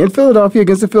Redskins in Philadelphia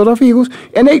against the Philadelphia Eagles,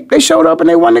 and they showed up and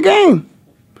they won the game.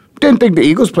 Didn't think the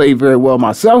Eagles played very well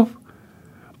myself,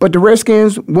 but the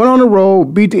Redskins went on the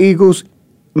road, beat the Eagles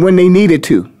when they needed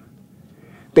to.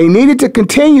 They needed to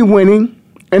continue winning,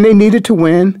 and they needed to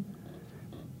win,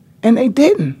 and they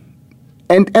didn't.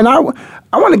 And I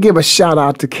want to give a shout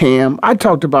out to Cam. I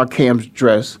talked about Cam's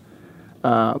dress,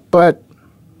 but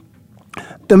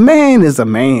the man is a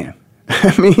man.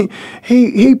 I mean,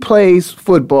 he plays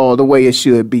football the way it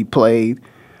should be played.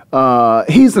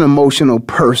 He's an emotional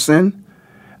person.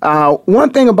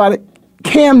 One thing about it,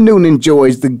 Cam Newton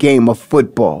enjoys the game of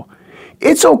football.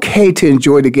 It's okay to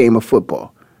enjoy the game of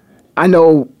football. I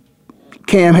know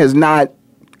Cam has not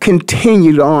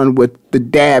continued on with the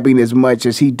dabbing as much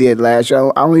as he did last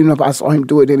year. I don't even know if I saw him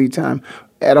do it any time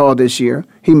at all this year.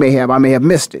 I may have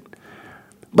missed it.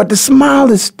 But the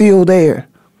smile is still there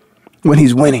when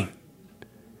he's winning.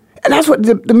 And that's what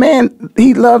the man,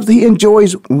 he loves, he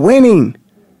enjoys winning.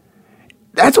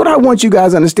 That's what I want you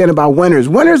guys to understand about winners.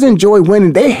 Winners enjoy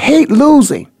winning. They hate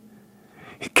losing.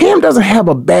 Cam doesn't have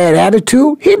a bad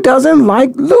attitude. He doesn't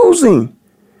like losing.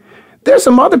 There's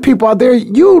some other people out there,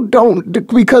 you don't,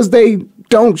 because they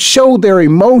don't show their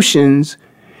emotions,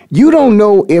 you don't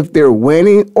know if they're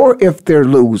winning or if they're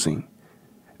losing.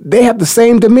 They have the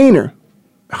same demeanor.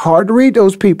 Hard to read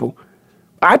those people.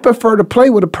 I prefer to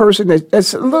play with a person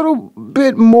that's a little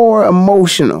bit more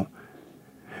emotional,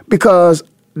 because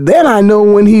then I know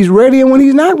when he's ready and when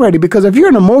he's not ready. Because if you're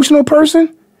an emotional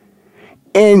person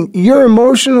and your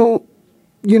emotional,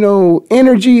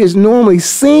 energy is normally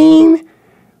seen,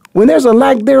 when there's a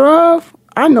lack thereof,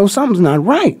 I know something's not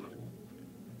right.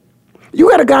 You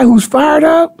got a guy who's fired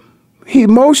up, he's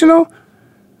emotional,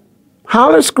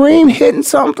 holler, scream, hitting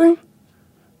something,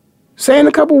 saying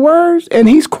a couple words, and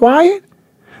he's quiet.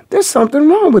 There's something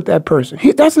wrong with that person.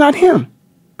 That's not him.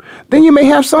 Then you may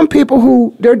have some people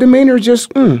who their demeanor is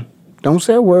just, don't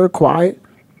say a word, quiet.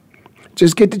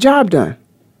 Just get the job done.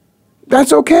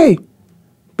 That's okay,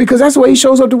 because that's the way he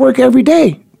shows up to work every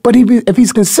day. But if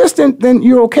he's consistent, then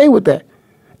you're okay with that,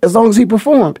 as long as he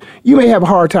performed. You may have a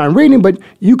hard time reading, but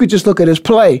you could just look at his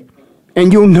play,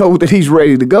 and you'll know that he's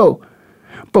ready to go.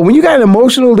 But when you got an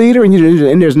emotional leader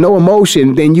and there's no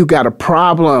emotion, then you got a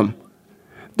problem.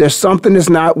 There's something that's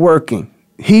not working.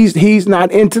 He's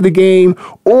not into the game,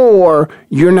 or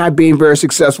you're not being very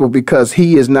successful because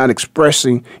he is not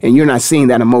expressing and you're not seeing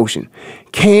that emotion.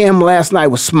 Cam last night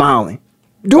was smiling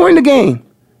during the game.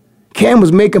 Cam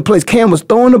was making plays. Cam was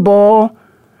throwing the ball.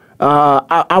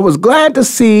 I was glad to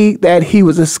see that he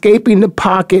was escaping the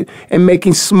pocket and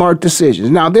making smart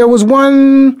decisions. Now, there was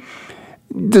one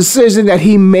decision that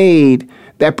he made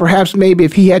that perhaps maybe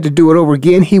if he had to do it over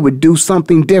again, he would do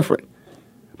something different.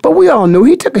 But we all knew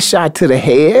he took a shot to the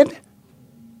head.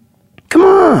 Come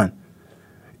on.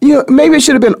 Maybe it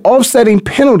should have been offsetting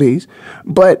penalties,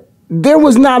 but there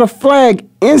was not a flag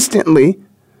instantly.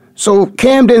 So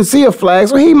Cam didn't see a flag,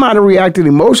 so he might have reacted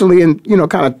emotionally and,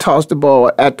 kind of tossed the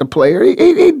ball at the player.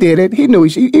 He did it. He knew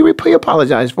he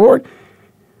apologized for it.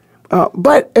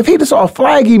 But if he just saw a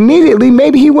flag immediately,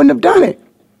 maybe he wouldn't have done it.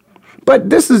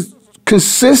 But this is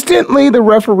consistently the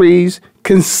referees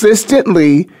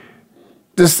consistently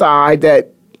decide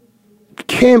that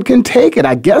Cam can take it.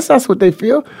 I guess that's what they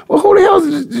feel. Well, who the hell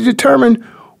is to determine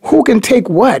who can take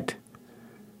what?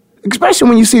 Especially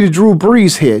when you see the Drew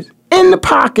Brees hit. In the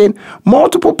pocket,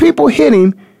 multiple people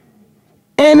hitting,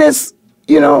 and it's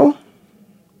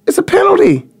a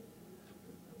penalty.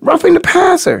 Roughing the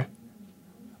passer.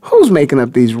 Who's making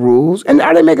up these rules? And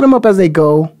are they making them up as they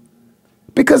go?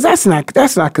 Because that's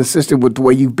not consistent with the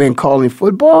way you've been calling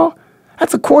football.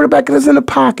 That's a quarterback that's in the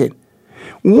pocket.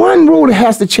 One rule that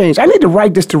has to change. I need to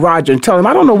write this to Roger and tell him,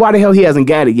 I don't know why the hell he hasn't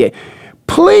got it yet.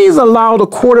 Please allow the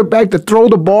quarterback to throw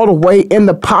the ball away in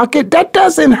the pocket. That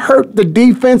doesn't hurt the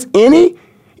defense any.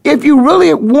 If you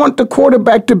really want the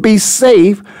quarterback to be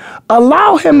safe,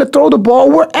 allow him to throw the ball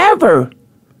wherever,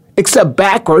 except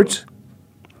backwards.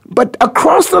 But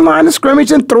across the line of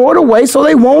scrimmage and throw it away so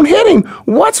they won't hit him.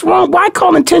 What's wrong? Why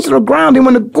call intentional grounding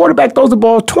when the quarterback throws the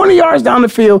ball 20 yards down the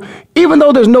field, even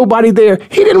though there's nobody there?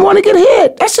 He didn't want to get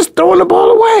hit. That's just throwing the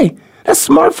ball away. That's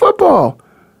smart football.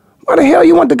 Why the hell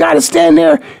you want the guy to stand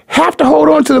there, have to hold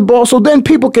on to the ball so then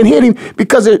people can hit him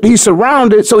because he's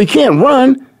surrounded so he can't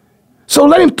run? So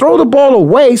let him throw the ball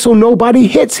away so nobody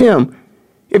hits him.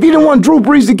 If you didn't want Drew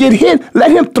Brees to get hit, let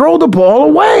him throw the ball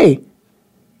away.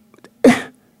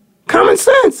 Common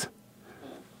sense.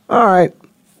 All right.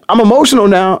 I'm emotional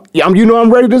now.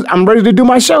 I'm ready to do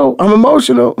my show. I'm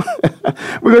emotional.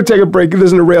 We're going to take a break. You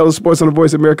listen to Rail of Sports on the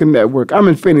Voice America Network. I'm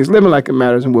in Phoenix, living like it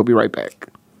matters, and we'll be right back.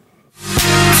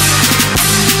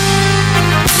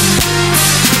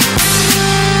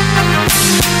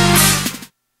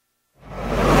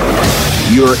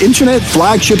 Your internet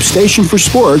flagship station for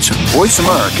sports, Voice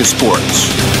America Sports.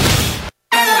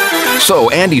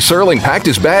 So Andy Serling packed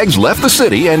his bags, left the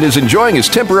city, and is enjoying his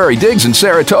temporary digs in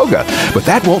Saratoga. But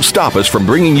that won't stop us from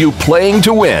bringing you Playing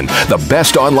to Win, the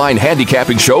best online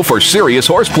handicapping show for serious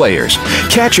horse players.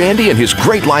 Catch Andy and his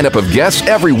great lineup of guests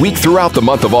every week throughout the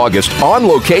month of August on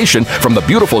location from the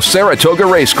beautiful Saratoga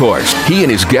Racecourse. He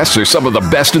and his guests are some of the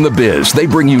best in the biz. They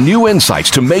bring you new insights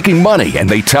to making money, and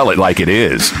they tell it like it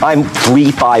is. I'm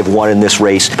 3-5-1 in this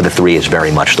race, but the 3 is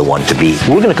very much the one to beat.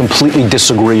 We're going to completely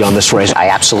disagree on this race. I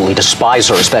absolutely despise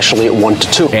her, especially at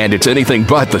 1-2. And it's anything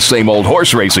but the same old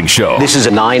horse racing show. This is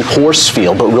a 9-horse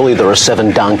field, but really there are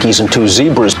 7 donkeys and 2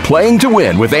 zebras. Playing to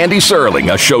Win with Andy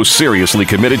Serling, a show seriously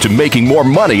committed to making more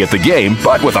money at the game,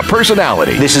 but with a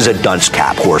personality. This is a dunce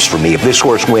cap horse for me. If this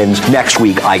horse wins, next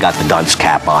week I got the dunce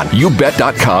cap on.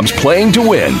 YouBet.com's Playing to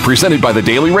Win, presented by the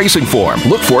Daily Racing Form.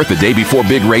 Look for it the day before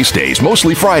big race days,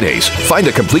 mostly Fridays. Find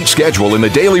a complete schedule in the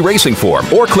Daily Racing Form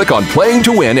or click on Playing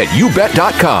to Win at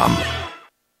YouBet.com.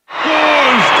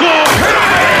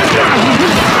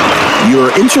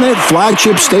 Your internet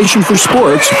flagship station for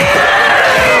sports,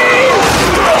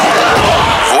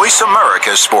 Voice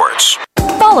America Sports.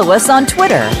 Follow us on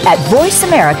Twitter at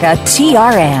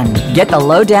VoiceAmericaTRN. Get the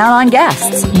lowdown on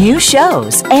guests, new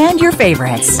shows, and your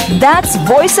favorites. That's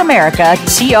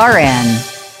VoiceAmericaTRN.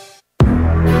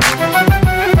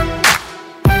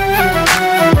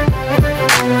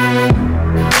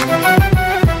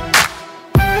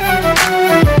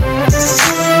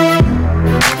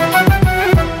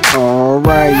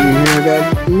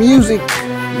 Music,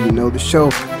 you know the show.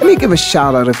 Let me give a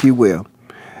shout out, if you will.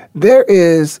 There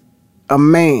is a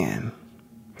man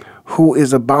who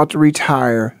is about to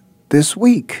retire this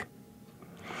week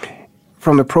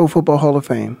from the Pro Football Hall of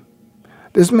Fame.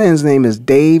 This man's name is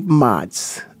Dave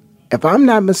Motz. If I'm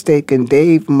not mistaken,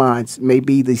 Dave Motz may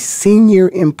be the senior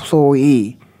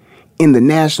employee in the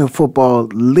National Football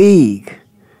League.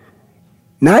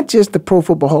 Not just the Pro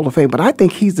Football Hall of Fame, but I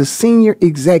think he's the senior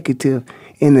executive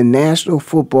in the National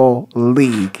Football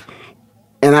League.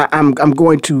 and I'm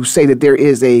going to say that there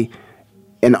is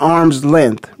an arm's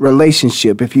length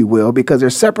relationship, if you will, because they're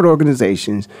separate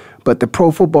organizations, but the Pro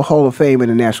Football Hall of Fame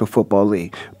and the National Football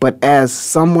League. But as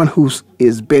someone who's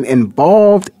been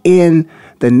involved in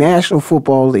the National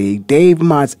Football League, Dave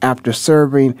Motz, after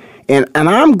serving, and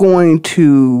I'm going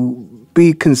to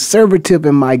be conservative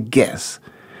in my guess,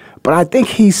 but I think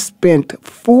he spent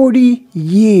 40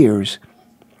 years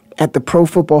at the Pro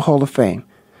Football Hall of Fame.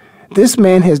 This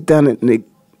man has done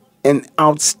an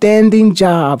outstanding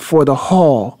job for the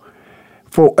Hall,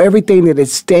 for everything that it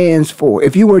stands for.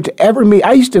 If you were to ever meet,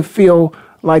 I used to feel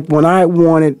like when I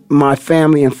wanted my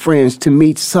family and friends to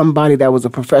meet somebody that was a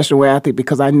professional athlete,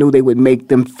 because I knew they would make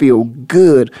them feel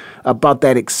good about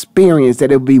that experience,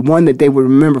 that it would be one that they would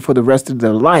remember for the rest of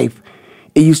their life.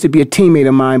 It used to be a teammate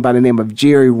of mine by the name of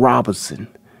Jerry Robinson.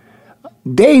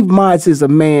 Dave Motz is a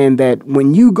man that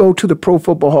when you go to the Pro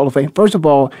Football Hall of Fame, first of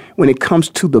all, when it comes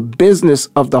to the business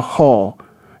of the Hall,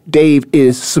 Dave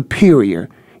is superior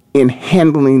in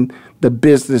handling the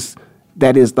business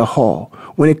that is the Hall.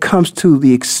 When it comes to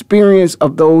the experience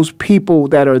of those people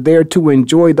that are there to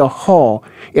enjoy the Hall,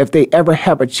 if they ever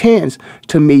have a chance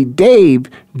to meet Dave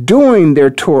during their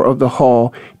tour of the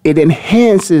Hall, it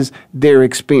enhances their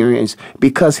experience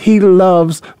because he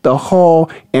loves the Hall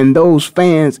and those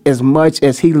fans as much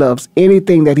as he loves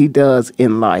anything that he does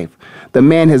in life. The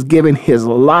man has given his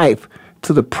life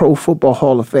to the Pro Football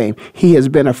Hall of Fame. He has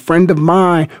been a friend of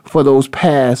mine for those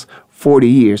past 40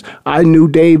 years. I knew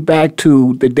Dave back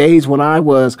to the days when I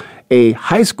was a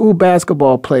high school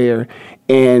basketball player,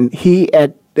 and he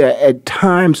at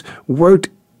times worked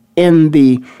in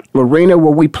the arena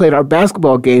where we played our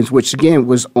basketball games, which again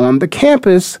was on the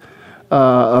campus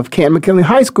of Camp McKinley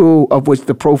High School, of which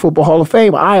the Pro Football Hall of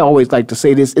Fame, I always like to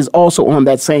say this, is also on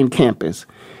that same campus.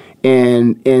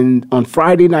 And on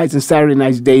Friday nights and Saturday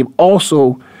nights, Dave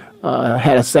also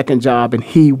had a second job, and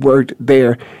he worked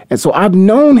there. And so I've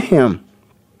known him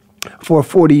for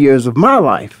 40 years of my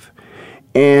life.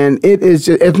 And it is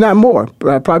just, if not more,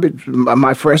 probably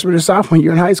my freshman or sophomore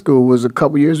year in high school was a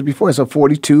couple years before, so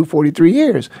 42, 43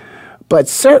 years. But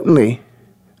certainly,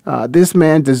 this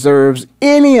man deserves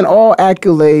any and all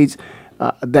accolades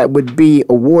that would be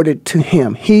awarded to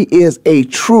him. He is a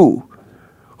true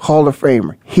Hall of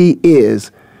Famer. He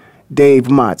is Dave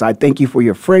Motz. I thank you for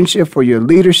your friendship, for your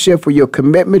leadership, for your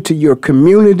commitment to your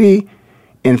community,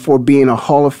 and for being a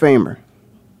Hall of Famer,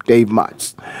 Dave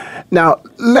Motz. Now,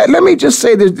 let me just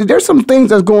say there's some things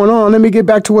that's going on. Let me get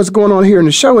back to what's going on here in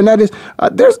the show, and that is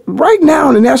there's right now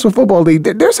in the National Football League,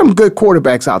 there's some good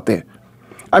quarterbacks out there.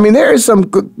 I mean, there is some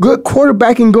good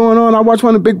quarterbacking going on. I watched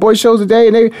one of the big boy shows today,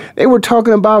 and they were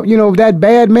talking about, that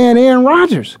bad man Aaron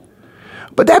Rodgers.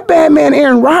 But that bad man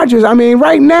Aaron Rodgers, I mean,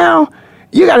 right now,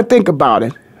 you got to think about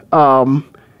it.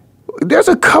 There's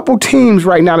a couple teams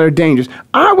right now that are dangerous.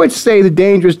 I would say the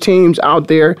dangerous teams out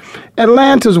there,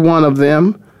 Atlanta's one of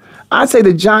them. I'd say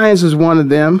the Giants is one of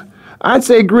them. I'd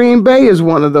say Green Bay is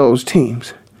one of those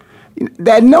teams.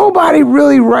 That nobody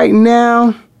really right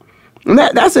now, and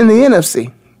that's in the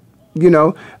NFC. In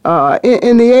the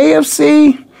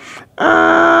AFC,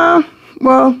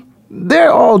 well,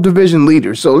 they're all division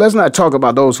leaders, so let's not talk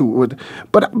about those who would.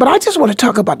 But I just want to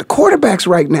talk about the quarterbacks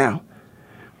right now.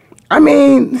 I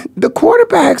mean, the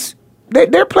quarterbacks,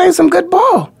 they're playing some good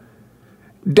ball.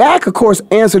 Dak, of course,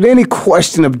 answered any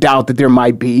question of doubt that there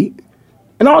might be.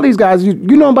 And all these guys, you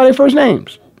know them by their first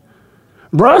names.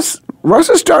 Russ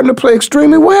is starting to play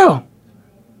extremely well.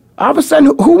 All of a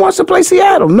sudden, who wants to play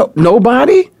Seattle?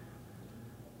 Nobody.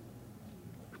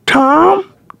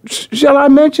 Tom, shall I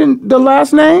mention the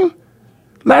last name?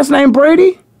 Last name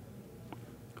Brady?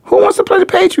 Who wants to play the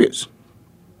Patriots?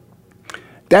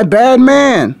 That bad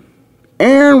man,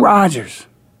 Aaron Rodgers.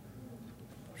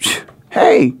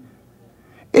 Hey,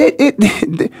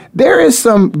 there is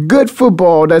some good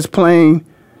football that's being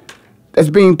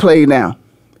played now.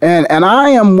 And I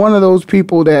am one of those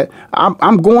people that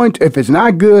I'm going to, if it's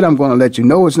not good, I'm going to let you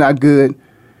know it's not good.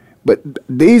 But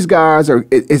these guys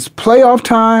it's playoff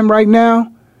time right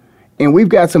now, and we've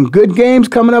got some good games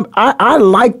coming up. I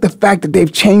like the fact that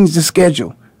they've changed the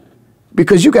schedule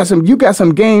because you got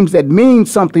some games that mean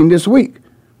something this week.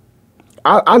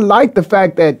 I like the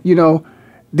fact that,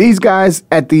 these guys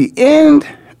at the end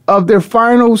of their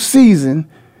final season,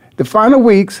 the final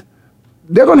weeks,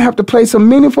 they're going to have to play some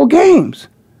meaningful games.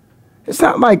 It's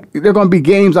not like there are going to be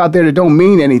games out there that don't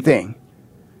mean anything.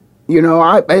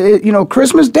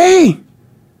 Christmas Day,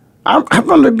 I'm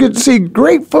going to get to see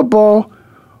great football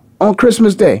on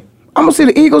Christmas Day. I'm going to see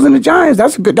the Eagles and the Giants.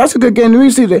 That's a good game to me.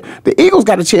 See, the Eagles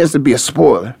got a chance to be a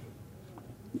spoiler.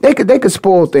 They could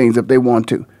spoil things if they want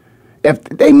to. If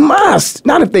they must,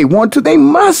 not if they want to, they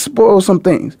must spoil some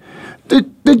things.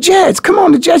 The Jets, come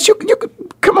on, the Jets, you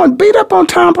come on, beat up on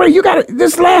Tom Brady. You got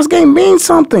this last game means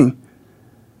something.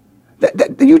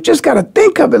 You just got to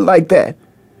think of it like that.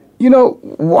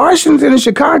 Washington and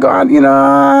Chicago, I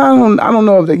don't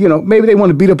know if they, maybe they want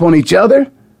to beat up on each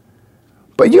other.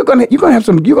 But you're gonna have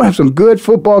some good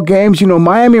football games.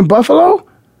 Miami and Buffalo.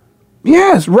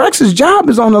 Yes, Rex's job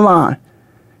is on the line.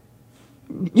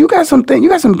 You got some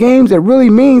games that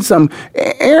really mean something.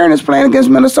 Aaron is playing against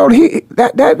Minnesota.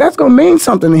 That's gonna mean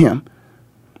something to him.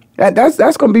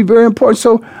 That's gonna be very important.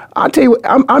 So I'll tell you what,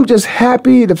 I'm just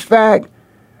happy the fact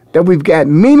that we've got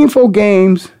meaningful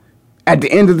games at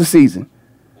the end of the season.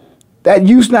 That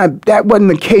wasn't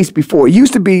the case before. It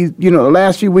used to be, the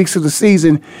last few weeks of the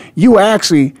season, you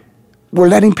actually were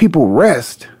letting people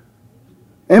rest.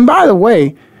 And by the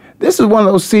way, this is one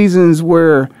of those seasons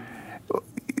where,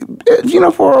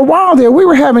 for a while there, we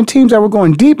were having teams that were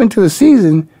going deep into the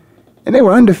season and they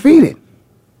were undefeated.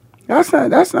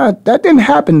 That didn't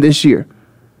happen this year.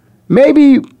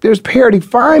 Maybe there's parity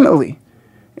finally,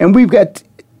 and we've got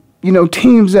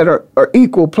teams that are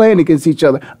equal playing against each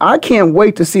other. I can't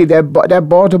wait to see that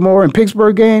Baltimore and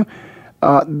Pittsburgh game.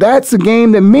 That's a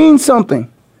game that means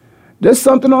something. There's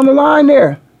something on the line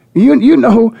there.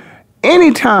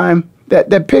 Anytime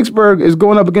that Pittsburgh is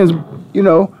going up against,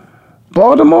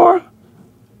 Baltimore,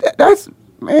 that's,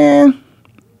 man,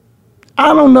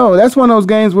 I don't know. That's one of those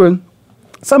games where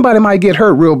somebody might get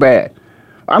hurt real bad.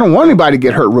 I don't want anybody to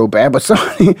get hurt real bad, but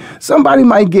somebody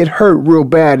might get hurt real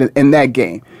bad in that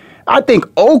game. I think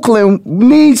Oakland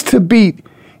needs to beat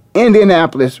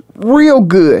Indianapolis real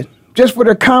good just for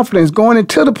their confidence going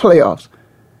into the playoffs.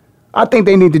 I think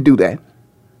they need to do that.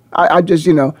 I just,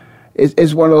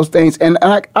 it's one of those things. And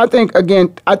I think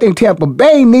Tampa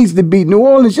Bay needs to beat New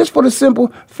Orleans just for the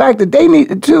simple fact that they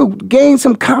need to gain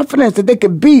some confidence that they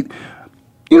could beat,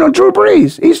 Drew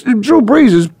Brees.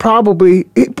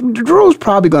 Drew's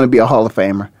probably going to be a Hall of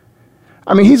Famer.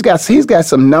 I mean, he's got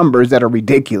some numbers that are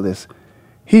ridiculous.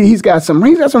 He's got some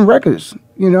records,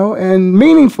 and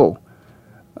meaningful,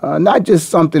 not just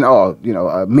something, a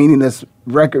meaningless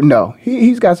record. No,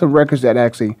 he's got some records that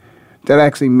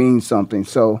actually mean something.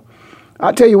 So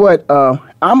I'll tell you what,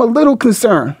 I'm a little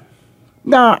concerned.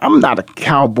 Now, I'm not a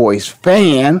Cowboys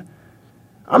fan.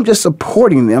 I'm just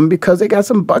supporting them because they got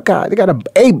some Buckeye. They got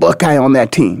a Buckeye on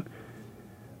that team.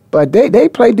 But they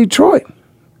played Detroit,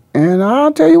 and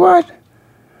I'll tell you what,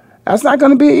 that's not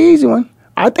going to be an easy one.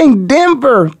 I think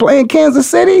Denver playing Kansas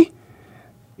City,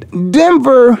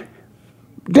 Denver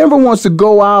wants to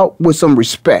go out with some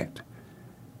respect.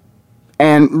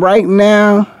 And right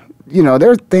now, there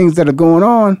are things that are going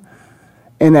on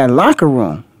in that locker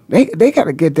room. They got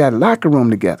to get that locker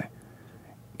room together.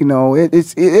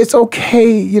 It's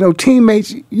okay,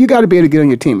 teammates, you got to be able to get on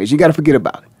your teammates. You got to forget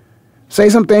about it. Say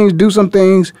some things, do some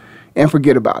things, and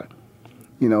forget about it.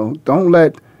 Don't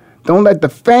let the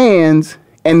fans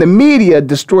and the media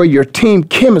destroy your team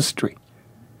chemistry,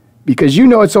 because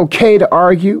it's okay to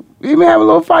argue, even have a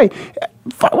little fight.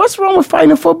 What's wrong with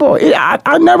fighting in football?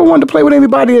 I never wanted to play with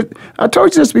anybody. I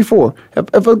told you this before.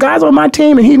 If a guy's on my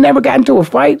team and he never got into a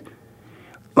fight,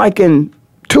 like in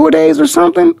 2 days or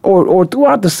something, or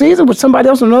throughout the season with somebody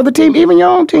else on another team, even your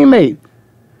own teammate,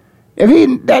 I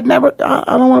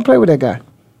don't want to play with that guy.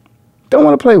 Don't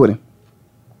want to play with him.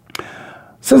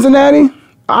 Cincinnati,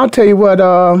 I'll tell you what,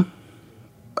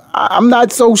 I'm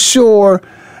not so sure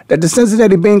that the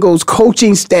Cincinnati Bengals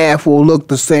coaching staff will look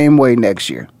the same way next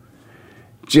year.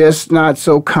 Just not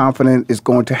so confident it's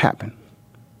going to happen.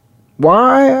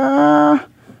 Why?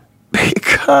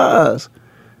 Because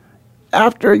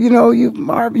after, you've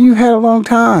had a long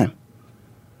time.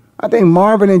 I think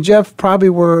Marvin and Jeff probably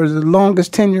were the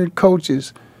longest tenured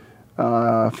coaches.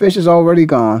 Fish is already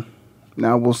gone.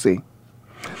 Now we'll see.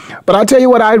 But I'll tell you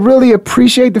what, I really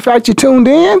appreciate the fact you tuned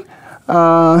in.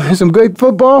 Some good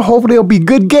football. Hopefully it'll be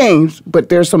good games, but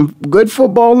there's some good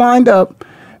football lined up.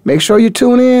 Make sure you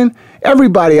tune in.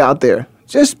 Everybody out there,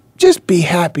 just be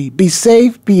happy. Be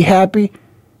safe. Be happy.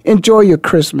 Enjoy your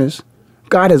Christmas.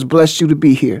 God has blessed you to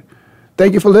be here.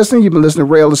 Thank you for listening. You've been listening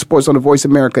to Ray Ellis Sports on the Voice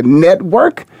America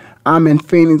Network. I'm in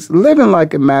Phoenix, living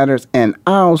like it matters, and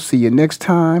I'll see you next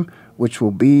time, which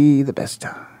will be the best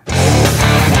time.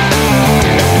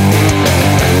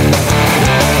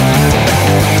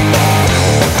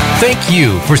 Thank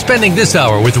you for spending this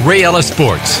hour with Ray Ellis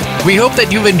Sports. We hope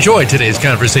that you've enjoyed today's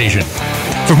conversation.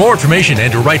 For more information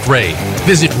and to write Ray,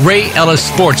 visit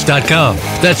RayEllisSports.com.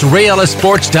 That's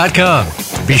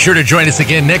RayEllisSports.com. Be sure to join us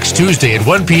again next Tuesday at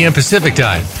 1 p.m. Pacific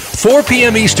Time, 4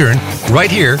 p.m. Eastern, right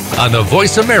here on the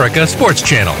Voice America Sports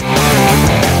Channel.